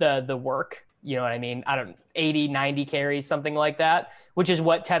 the work. You know what I mean? 80, 90 carries, something like that, which is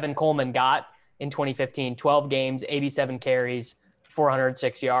what Tevin Coleman got in 2015. 12 games, 87 carries,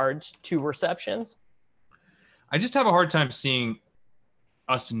 406 yards, 2 receptions. I just have a hard time seeing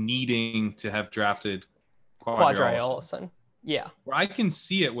us needing to have drafted Quadre Olson. Yeah. Where I can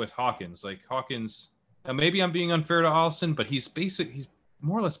see it with Hawkins. Like Hawkins, maybe I'm being unfair to Olson, but he's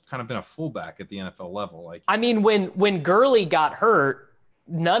more or less kind of been a fullback at the NFL level. Like, I mean, when Gurley got hurt,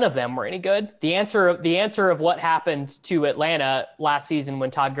 none of them were any good. The answer of what happened to Atlanta last season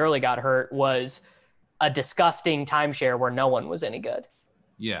when Todd Gurley got hurt was a disgusting timeshare where no one was any good.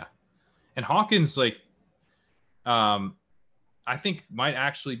 Yeah. And Hawkins, like, I think might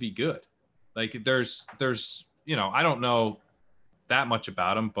actually be good. Like there's, I don't know that much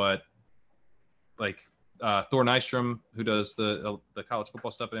about him, but like Thor Nystrom, who does the college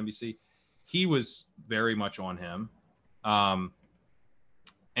football stuff at NBC, he was very much on him.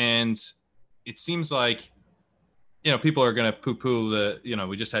 And it seems like, people are going to poo-poo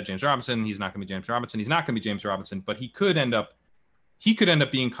we just had James Robinson. He's not going to be James Robinson. He's not going to be James Robinson, but he could end up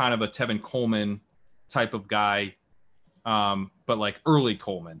being kind of a Tevin Coleman type of guy. But like early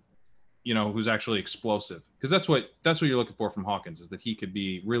Coleman, who's actually explosive, because that's what you're looking for from Hawkins, is that he could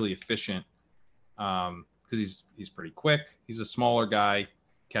be really efficient. Because he's pretty quick. He's a smaller guy,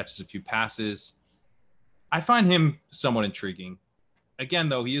 catches a few passes. I find him somewhat intriguing. Again,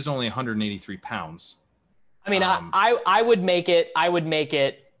 though, he is only 183 pounds. I mean, I would make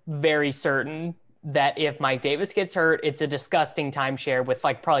it very certain that if Mike Davis gets hurt, it's a disgusting timeshare with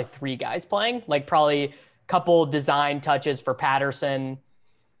like probably 3 guys playing, like probably a couple design touches for Patterson,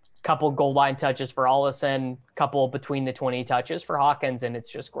 couple goal line touches for Ollison, couple between the 20 touches for Hawkins, and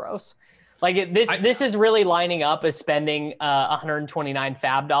it's just gross. Like this is really lining up as spending 129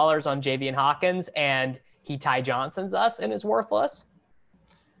 fab dollars on Javian Hawkins and he Ty Johnson's us and is worthless.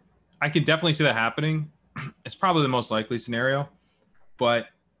 I could definitely see that happening. It's probably the most likely scenario, but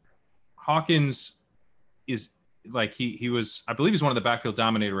Hawkins is like he was, I believe he's one of the backfield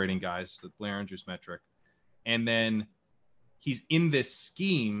dominator rating guys, the Blair Andrews metric. And then he's in this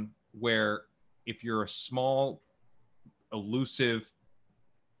scheme where if you're a small, elusive,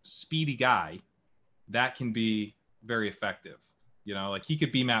 speedy guy, that can be very effective. You know, like he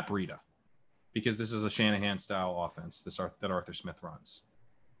could be Matt Breida because this is a Shanahan style offense that Arthur Smith runs.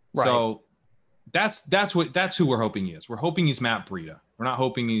 Right. So that's who we're hoping he is. We're hoping he's Matt Breida. We're not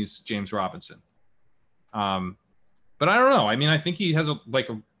hoping he's James Robinson. But I don't know. I mean, I think he has a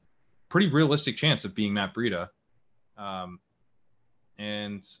pretty realistic chance of being Matt Breida. And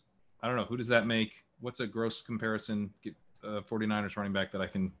I don't know, who does that make? What's a gross comparison? 49ers running back that I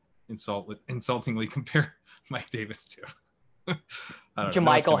can insultingly compare Mike Davis to.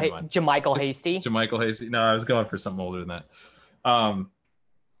 JaMychal Hasty. JaMychal Hasty. No, I was going for something older than that.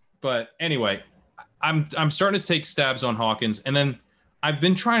 But anyway, I'm starting to take stabs on Hawkins, and then I've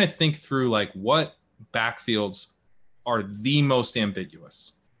been trying to think through like what backfields are the most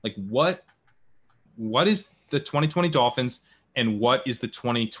ambiguous. Like what is the 2020 Dolphins and what is the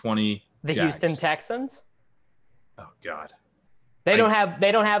 2020 the Jags? Houston Texans? Oh God. They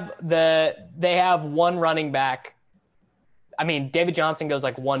have one running back. I mean, David Johnson goes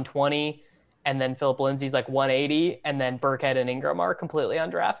like 120, and then Philip Lindsay's like 180, and then Burkhead and Ingram are completely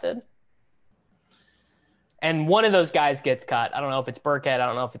undrafted. And one of those guys gets cut. I don't know if it's Burkhead. I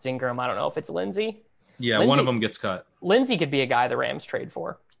don't know if it's Ingram. I don't know if it's Lindsay. Yeah, one of them gets cut. Lindsay could be a guy the Rams trade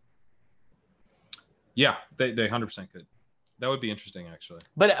for. Yeah, they 100% could. That would be interesting, actually.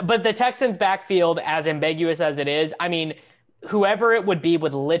 But the Texans' backfield, as ambiguous as it is, I mean, whoever it would be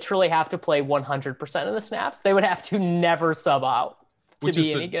would literally have to play 100% of the snaps. They would have to never sub out to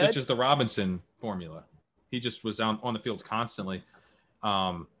be any good. Which is the Robinson formula. He just was on the field constantly,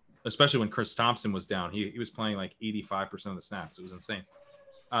 especially when Chris Thompson was down. He was playing like 85% of the snaps. It was insane.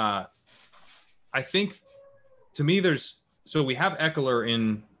 I think, to me, we have Eckler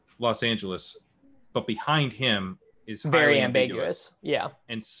in Los Angeles, but behind him is very ambiguous. Yeah.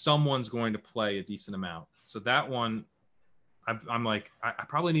 And someone's going to play a decent amount. So that one, I'm like, I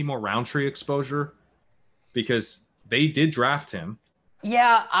probably need more Roundtree exposure because they did draft him.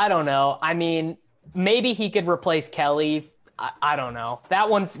 Yeah, I don't know. I mean, maybe he could replace Kelly. I don't know. That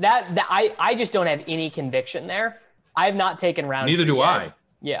one, I just don't have any conviction there. I have not taken Roundtree. Neither do yet. I.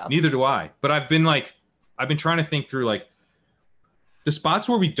 Yeah. Neither do I. But I've been trying to think through like the spots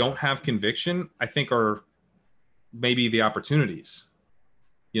where we don't have conviction, I think are maybe the opportunities,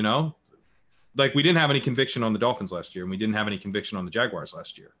 you know, like we didn't have any conviction on the Dolphins last year and we didn't have any conviction on the Jaguars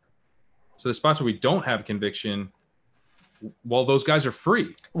last year. So the spots where we don't have conviction, well, those guys are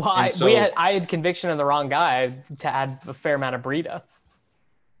free. Well, I had conviction on the wrong guy to add a fair amount of Breida.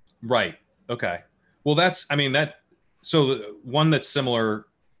 Right. Okay. Well, so the one that's similar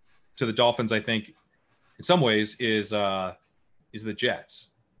to the Dolphins, I think in some ways is the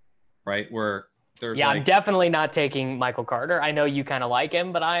Jets, right? Where there's I'm definitely not taking Michael Carter. I know you kind of like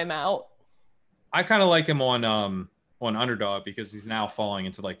him, but I am out. I kind of like him on underdog because he's now falling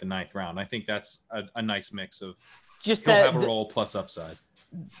into like the 9th round. I think that's a nice mix of just he'll have a role plus upside.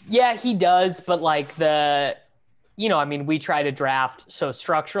 Yeah, he does. But like we try to draft so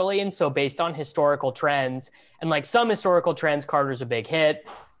structurally and so based on historical trends, and like some historical trends, Carter's a big hit,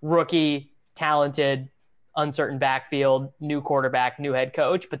 rookie, talented, uncertain backfield, new quarterback, new head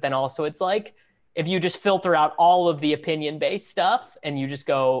coach. But then also it's like, if you just filter out all of the opinion-based stuff and you just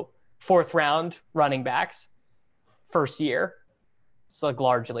go 4th round running backs, first year, it's like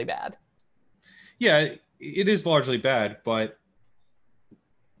largely bad. Yeah, it is largely bad, but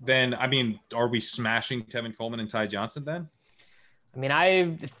then, I mean, are we smashing Tevin Coleman and Ty Johnson then? I mean,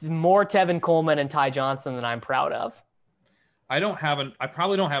 I more Tevin Coleman and Ty Johnson than I'm proud of. I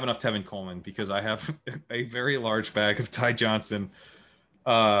probably don't have enough Tevin Coleman because I have a very large bag of Ty Johnson.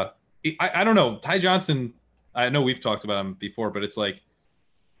 I don't know. Ty Johnson, I know we've talked about him before, but it's like,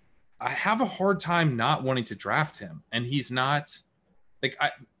 I have a hard time not wanting to draft him. And he's not like,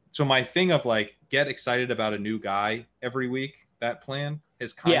 so my thing of like, get excited about a new guy every week, that plan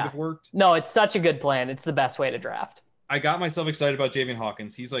has kind of worked. No, it's such a good plan. It's the best way to draft. I got myself excited about Javian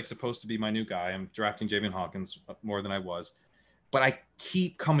Hawkins. He's like supposed to be my new guy. I'm drafting Javian Hawkins more than I was, but I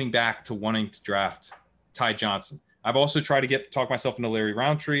keep coming back to wanting to draft Ty Johnson. I've also tried to talk myself into Larry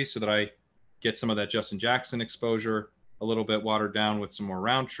Roundtree so that I get some of that Justin Jackson exposure, a little bit watered down with some more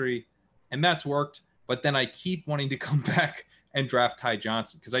Roundtree, and that's worked. But then I keep wanting to come back and draft Ty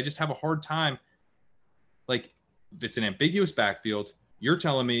Johnson, because I just have a hard time. Like, it's an ambiguous backfield. You're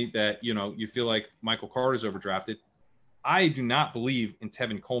telling me that, you feel like Michael Carter's overdrafted. I do not believe in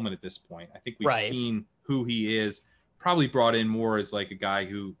Tevin Coleman at this point. I think we've seen who he is, probably brought in more as like a guy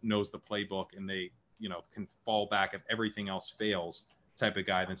who knows the playbook and they, can fall back if everything else fails type of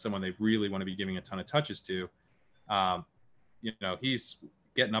guy than someone they really want to be giving a ton of touches to. He's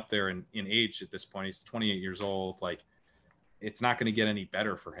getting up there in age at this point. He's 28 years old. Like, it's not going to get any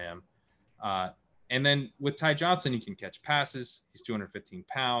better for him. And then with Ty Johnson, he can catch passes. He's 215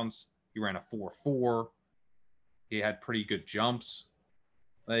 pounds. He ran a 4.4. He had pretty good jumps.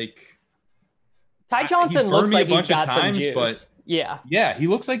 Like, Ty Johnson looks like he's got some juice. But yeah, he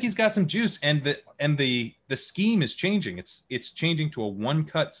looks like he's got some juice. And the scheme is changing. It's changing to a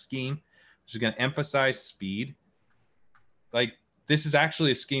one-cut scheme, which is going to emphasize speed. Like, this is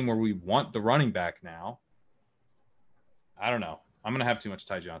actually a scheme where we want the running back now. I don't know. I'm going to have too much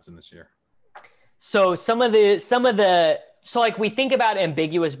Ty Johnson this year. So like we think about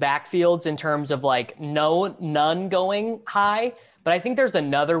ambiguous backfields in terms of like none going high, but I think there's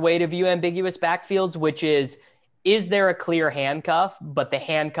another way to view ambiguous backfields, which is there a clear handcuff, but the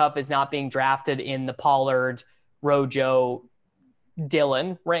handcuff is not being drafted in the Pollard, Rojo,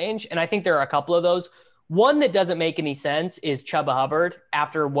 Dillon range? And I think there are a couple of those. One that doesn't make any sense is Chuba Hubbard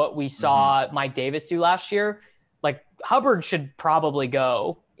after what we saw Mike Davis do last year. Like, Hubbard should probably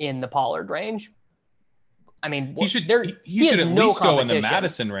go in the Pollard range. I mean, he should at least go in the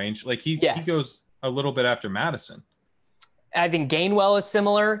Madison range. Like, he goes a little bit after Madison. I think Gainwell is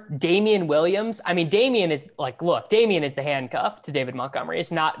similar. Damian Williams. I mean, Damian is the handcuff to David Montgomery.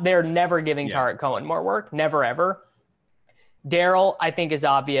 It's not, they're never giving Tariq Cohen more work. Never, ever. Darrell, I think, is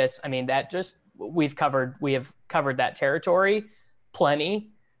obvious. I mean, we have covered that territory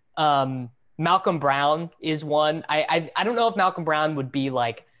plenty. Malcolm Brown is one. I don't know if Malcolm Brown would be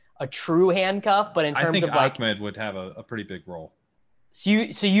like a true handcuff, but in terms of like Ahmed would have a pretty big role. So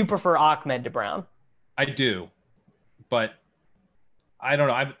you prefer Ahmed to Brown? I do, but I don't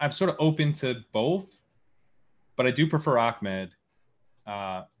know. I'm sort of open to both, but I do prefer Ahmed.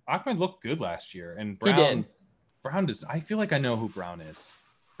 Ahmed looked good last year, and Brown. He did. Brown does. I feel like I know who Brown is.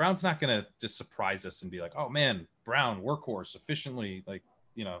 Brown's not going to just surprise us and be like, oh man, Brown workhorse efficiently, like,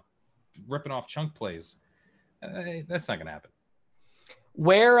 ripping off chunk plays. That's not going to happen.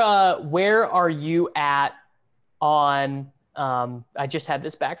 Where are you at on? I just had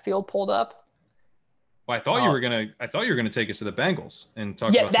this backfield pulled up. Well, I thought you were gonna take us to the Bengals and talk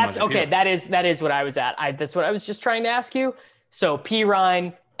about. Yeah, that's okay. That is what I was at. That's what I was just trying to ask you. So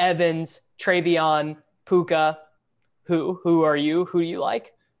Perine, Evans, Travion, Puka. Who are you? Who do you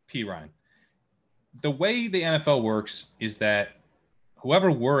like? Perine. The way the NFL works is that whoever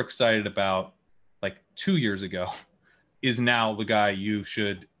we're excited about like 2 years ago is now the guy you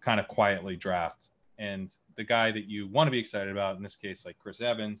should kind of quietly draft. And the guy that you want to be excited about, in this case, like Chris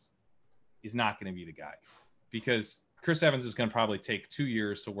Evans, is not going to be the guy, because Chris Evans is going to probably take 2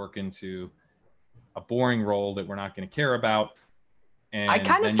 years to work into a boring role that we're not going to care about. And I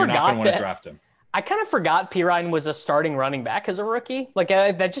kind of forgot not going to want to draft him. I kind of forgot Perine was a starting running back as a rookie. Like,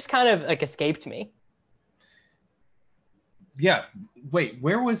 that just kind of like escaped me. Yeah. Wait,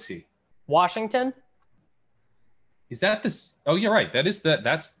 where was he? Washington. Is that this? Oh, you're right. That's,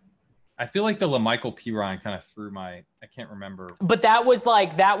 I feel like the LaMichael Perine kind of threw I can't remember. But that was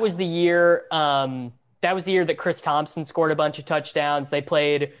the year that Chris Thompson scored a bunch of touchdowns. They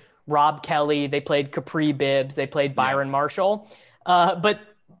played Rob Kelly. They played Capri Bibbs. They played Byron Marshall. But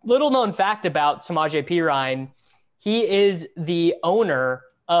little known fact about Samaje Perine, he is the owner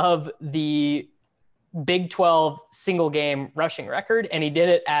of the Big 12 single game rushing record, and he did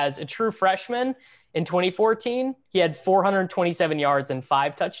it as a true freshman in 2014. He had 427 yards and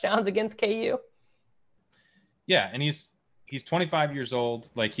 5 touchdowns against KU. Yeah, and he's 25 years old.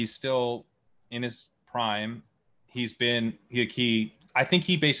 Like, he's still in his prime. I think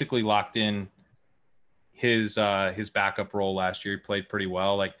he basically locked in his backup role last year. He played pretty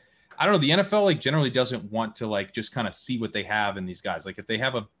well. Like, I don't know, the NFL like generally doesn't want to like just kind of see what they have in these guys. Like, if they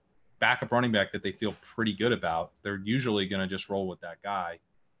have a backup running back that they feel pretty good about, they're usually going to just roll with that guy.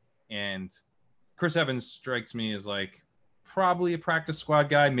 And Chris Evans strikes me as like probably a practice squad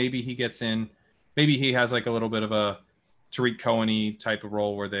guy. Maybe he gets in. Maybe he has like a little bit of a Tariq Cohen-y type of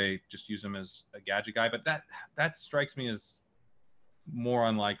role where they just use him as a gadget guy. But that strikes me as more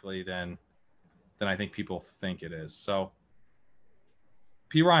unlikely than I think people think it is. So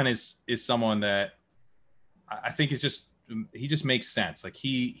Perine is someone that I think he just makes sense. Like,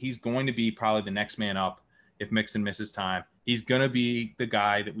 he's going to be probably the next man up if Mixon misses time. He's going to be the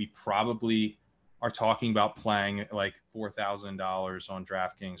guy that we probably are talking about playing like $4,000 on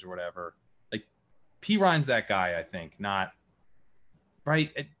DraftKings or whatever. Like Perine's that guy, I think, not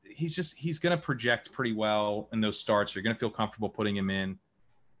right. He's going to project pretty well in those starts. You're going to feel comfortable putting him in.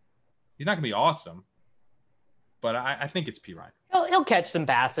 He's not going to be awesome, but I think it's Perine. He'll catch some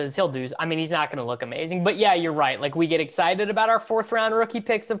passes. He'll do. I mean, he's not going to look amazing, but yeah, you're right. Like we get excited about our 4th round rookie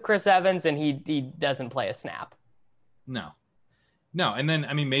picks of Chris Evans, and he doesn't play a snap. No. And then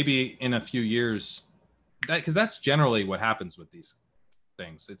I mean, maybe in a few years, because that's generally what happens with these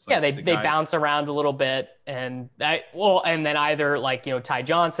things. It's like they bounce around a little bit, and then either like Ty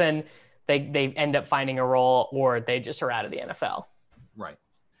Johnson, they end up finding a role, or they just are out of the NFL. Right.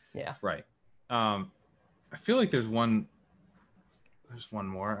 Yeah. Right. I feel like there's one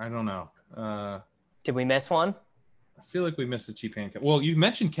more. I don't know. Did we miss one? I feel like we missed a cheap handcuff. Well, you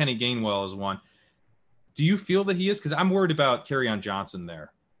mentioned Kenny Gainwell as one. Do you feel that he is? Because I'm worried about Kerrane Johnson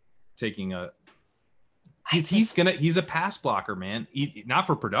there taking a. He's a pass blocker, man. Not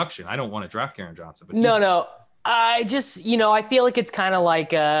for production. I don't want to draft Kerrane Johnson, but no. I just I feel like it's kind of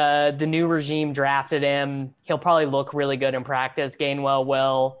like the new regime drafted him. He'll probably look really good in practice. Gainwell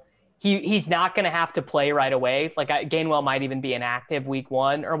will. He's not going to have to play right away. Like Gainwell might even be inactive week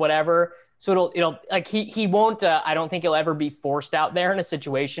 1 or whatever. So it'll like he won't. I don't think he'll ever be forced out there in a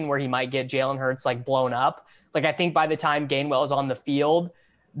situation where he might get Jalen Hurts like blown up. Like I think by the time Gainwell is on the field,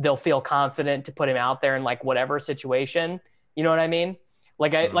 they'll feel confident to put him out there in like whatever situation. You know what I mean?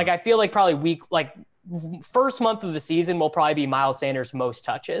 I feel like probably first month of the season will probably be Miles Sanders' most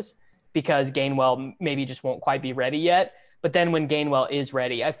touches because Gainwell maybe just won't quite be ready yet. But then when Gainwell is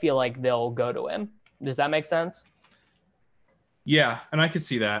ready, I feel like they'll go to him. Does that make sense? Yeah, and I could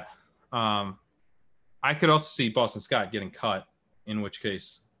see that. I could also see Boston Scott getting cut, in which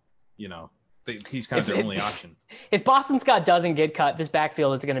case, he's kind of their only option. If Boston Scott doesn't get cut, this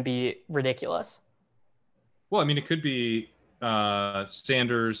backfield is going to be ridiculous. Well, I mean, it could be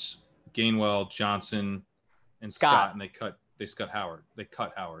Sanders, Gainwell, Johnson, and Scott, and they cut Howard. They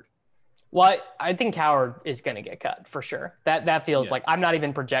cut Howard. Well, I think Howard is going to get cut for sure. That feels like I'm not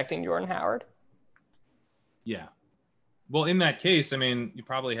even projecting Jordan Howard. Yeah. Well, in that case, I mean, you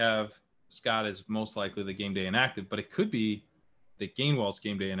probably have Scott as most likely the game day inactive, but it could be that Gainwell's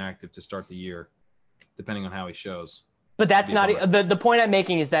game day inactive to start the year, depending on how he shows. But that's not the point I'm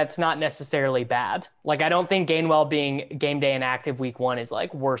making is that's not necessarily bad. Like, I don't think Gainwell being game day inactive week 1 is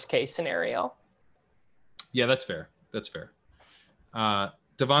like worst case scenario. Yeah, that's fair.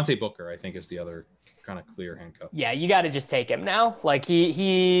 Devontae Booker, I think, is the other kind of clear handcuff. Yeah, you got to just take him now. Like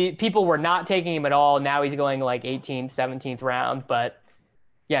people were not taking him at all. Now he's going like 18th, 17th round. But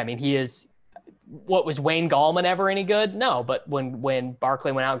yeah, I mean, he is. What was Wayne Gallman ever any good? No, but when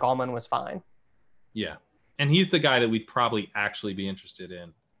Barkley went out, Gallman was fine. Yeah, and he's the guy that we'd probably actually be interested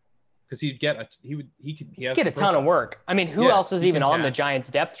in because he'd get a ton of work. I mean, who else is even on the Giants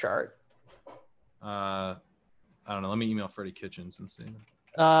depth chart? I don't know. Let me email Freddie Kitchens and see.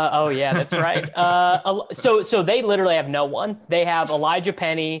 Oh yeah, that's right. So they literally have no one. They have Elijah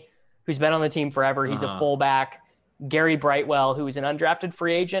Penny, who's been on the team forever. He's a fullback. Gary Brightwell, who is an undrafted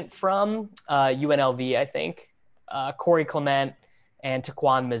free agent from UNLV, I think. Corey Clement and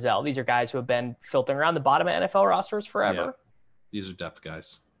Taquan Mizell. These are guys who have been filtering around the bottom of NFL rosters forever. Yeah. These are depth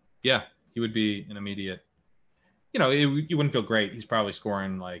guys. Yeah, he would be an immediate. You wouldn't feel great. He's probably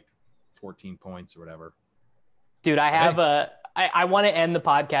scoring like 14 points or whatever. Dude, I want to end the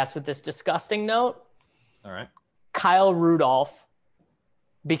podcast with this disgusting note. All right. Kyle Rudolph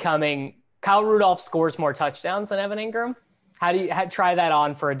scores more touchdowns than Evan Ingram. How do you try that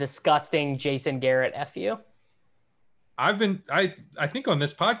on for a disgusting Jason Garrett FU? I think on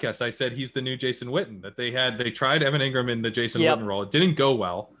this podcast I said he's the new Jason Witten, that they tried Evan Ingram in the Jason Witten role. It didn't go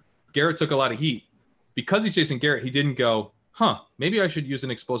well. Garrett took a lot of heat. Because he's Jason Garrett, he didn't go, maybe I should use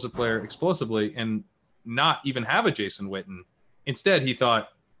an explosive player explosively and not even have a Jason Witten. Instead, he thought,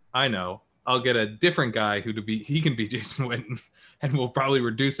 I know, I'll get a different guy he can be Jason Witten and will probably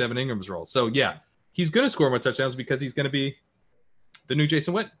reduce Evan Ingram's role. So yeah, he's going to score more touchdowns because he's going to be the new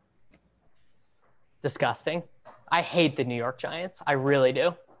Jason Witten. Disgusting. I hate the New York Giants. I really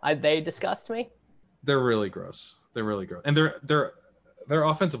do. They disgust me. They're really gross. And their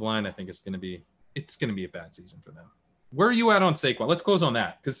offensive line, I think, it's going to be a bad season for them. Where are you at on Saquon? Let's close on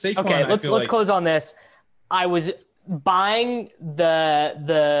that. Because Saquon, okay, let's close on this. I was buying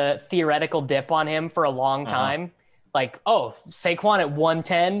the theoretical dip on him for a long time. Like, Saquon at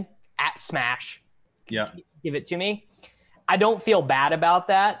 110 at smash. Yeah. Give it to me. I don't feel bad about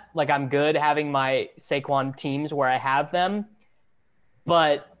that. Like, I'm good having my Saquon teams where I have them.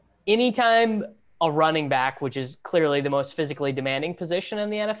 But anytime a running back, which is clearly the most physically demanding position in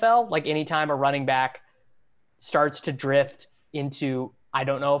the NFL. Like anytime a running back starts to drift into, I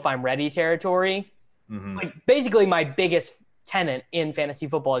don't know if I'm ready territory. Like basically my biggest tenet in fantasy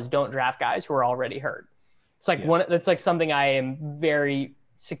football is don't draft guys who are already hurt. It's like that's like something I am very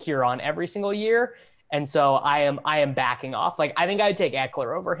secure on every single year. And so I am backing off. Like I think I'd take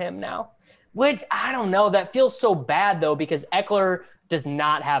Eckler over him now, which I don't know. That feels so bad though, because Eckler does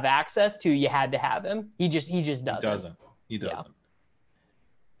not have access to, you had to have him. He just doesn't. He doesn't.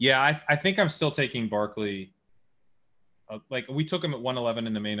 Yeah, I think I'm still taking Barkley. Like we took him at 111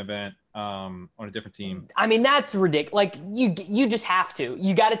 in the main event on a different team. I mean, that's ridiculous. Like you just have to.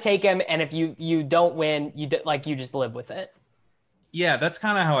 You got to take him, and if you don't win, you just live with it. Yeah, that's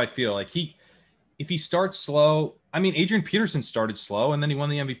kind of how I feel. Like if he starts slow, I mean, Adrian Peterson started slow and then he won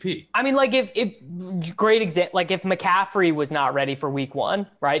the MVP. I mean, like if great example, like if McCaffrey was not ready for week 1,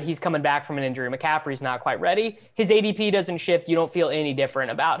 right? He's coming back from an injury. McCaffrey's not quite ready. His ADP doesn't shift. You don't feel any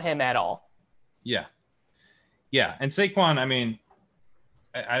different about him at all. Yeah. Yeah. And Saquon, I mean,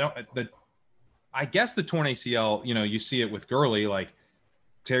 I guess the torn ACL, you see it with Gurley, like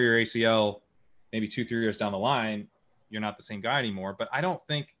tear your ACL, maybe 2-3 years down the line, you're not the same guy anymore. But I don't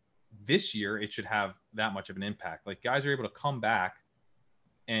think this year it should have that much of an impact. Like guys are able to come back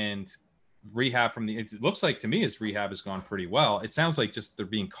and rehab it looks like to me his rehab has gone pretty well. It sounds like just they're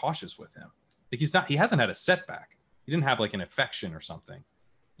being cautious with him. Like he hasn't had a setback. He didn't have like an infection or something,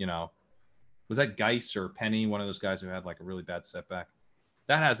 Was that Geis or Penny, one of those guys who had like a really bad setback?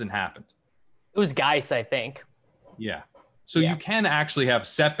 That hasn't happened. It was Geis, I think. Yeah. So you can actually have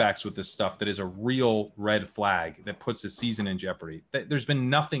setbacks with this stuff that is a real red flag that puts his season in jeopardy. There's been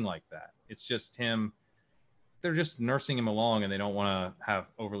nothing like that. It's just him. They're just nursing him along and they don't want to have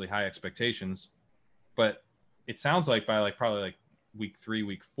overly high expectations. But it sounds like by probably week 3,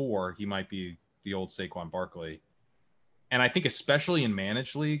 week 4, he might be the old Saquon Barkley. And I think especially in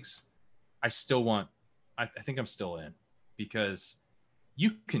managed leagues, I think I'm still in because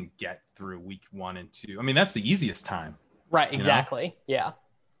you can get through week 1 and 2. I mean, that's the easiest time. Right. Exactly. Yeah.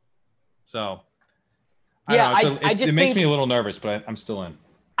 So it makes me a little nervous, but I'm still in.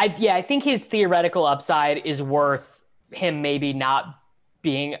 I think his theoretical upside is worth him maybe not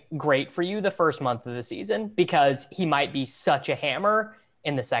being great for you the first month of the season because he might be such a hammer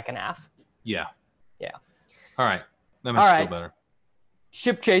in the second half. Yeah. Yeah. All right. That makes me feel better.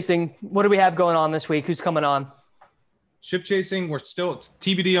 Ship chasing. What do we have going on this week? Who's coming on? Ship chasing. It's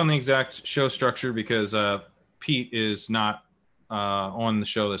TBD on the exact show structure because Pete is not on the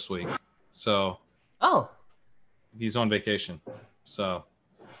show this week. So he's on vacation. So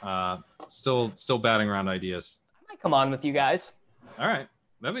still batting around ideas. I might come on with you guys. All right.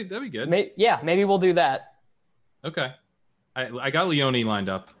 That'd be good. Maybe we'll do that. Okay. I got Leone lined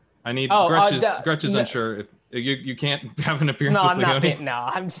up. I need Gretch is unsure if you can't have an appearance with Leone.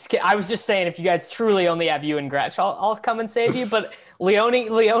 I'm just kidding. I was just saying if you guys truly only have you and Gretch, I'll come and save you. But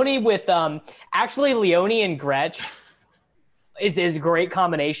Leone with actually Leone and Gretch is a great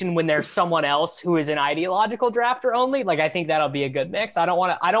combination when there's someone else who is an ideological drafter only. Like I think that'll be a good mix. I don't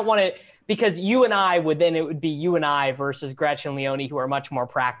want to because you and I it would be you and I versus Gretch and Leone who are much more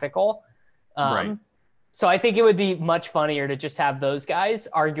practical. Right. So I think it would be much funnier to just have those guys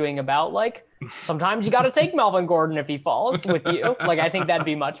arguing about sometimes you got to take Melvin Gordon if he falls with you. I think that'd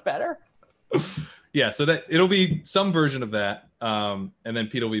be much better. Yeah. So that it'll be some version of that. And then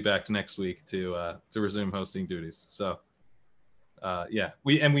Pete will be back next week to resume hosting duties. So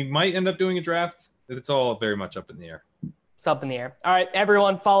we might end up doing a draft. It's all very much up in the air. It's up in the air. All right,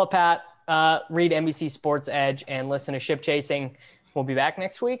 everyone follow Pat, read NBC Sports Edge and listen to Ship Chasing. We'll be back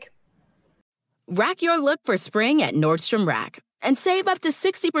next week. Rack your look for spring at Nordstrom Rack and save up to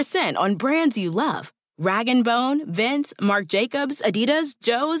 60% on brands you love. Rag & Bone, Vince, Marc Jacobs, Adidas,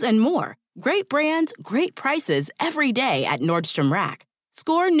 Joe's, and more. Great brands, great prices every day at Nordstrom Rack.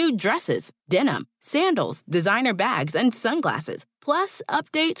 Score new dresses, denim, sandals, designer bags, and sunglasses, plus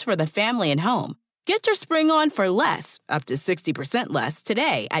updates for the family and home. Get your spring on for less, up to 60% less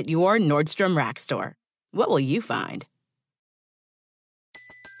today at your Nordstrom Rack store. What will you find?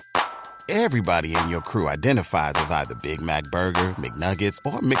 Everybody in your crew identifies as either Big Mac Burger, McNuggets,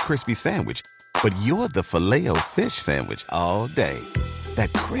 or McCrispy Sandwich. But you're the Filet-O-Fish Sandwich all day.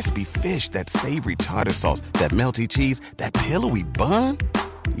 That crispy fish, that savory tartar sauce, that melty cheese, that pillowy bun.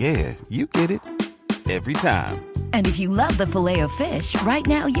 Yeah, you get it. Every time. And if you love the Filet-O-Fish, right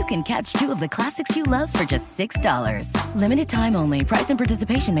now you can catch 2 of the classics you love for just $6. Limited time only. Price and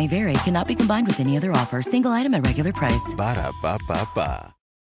participation may vary. Cannot be combined with any other offer. Single item at regular price. Ba-da-ba-ba-ba.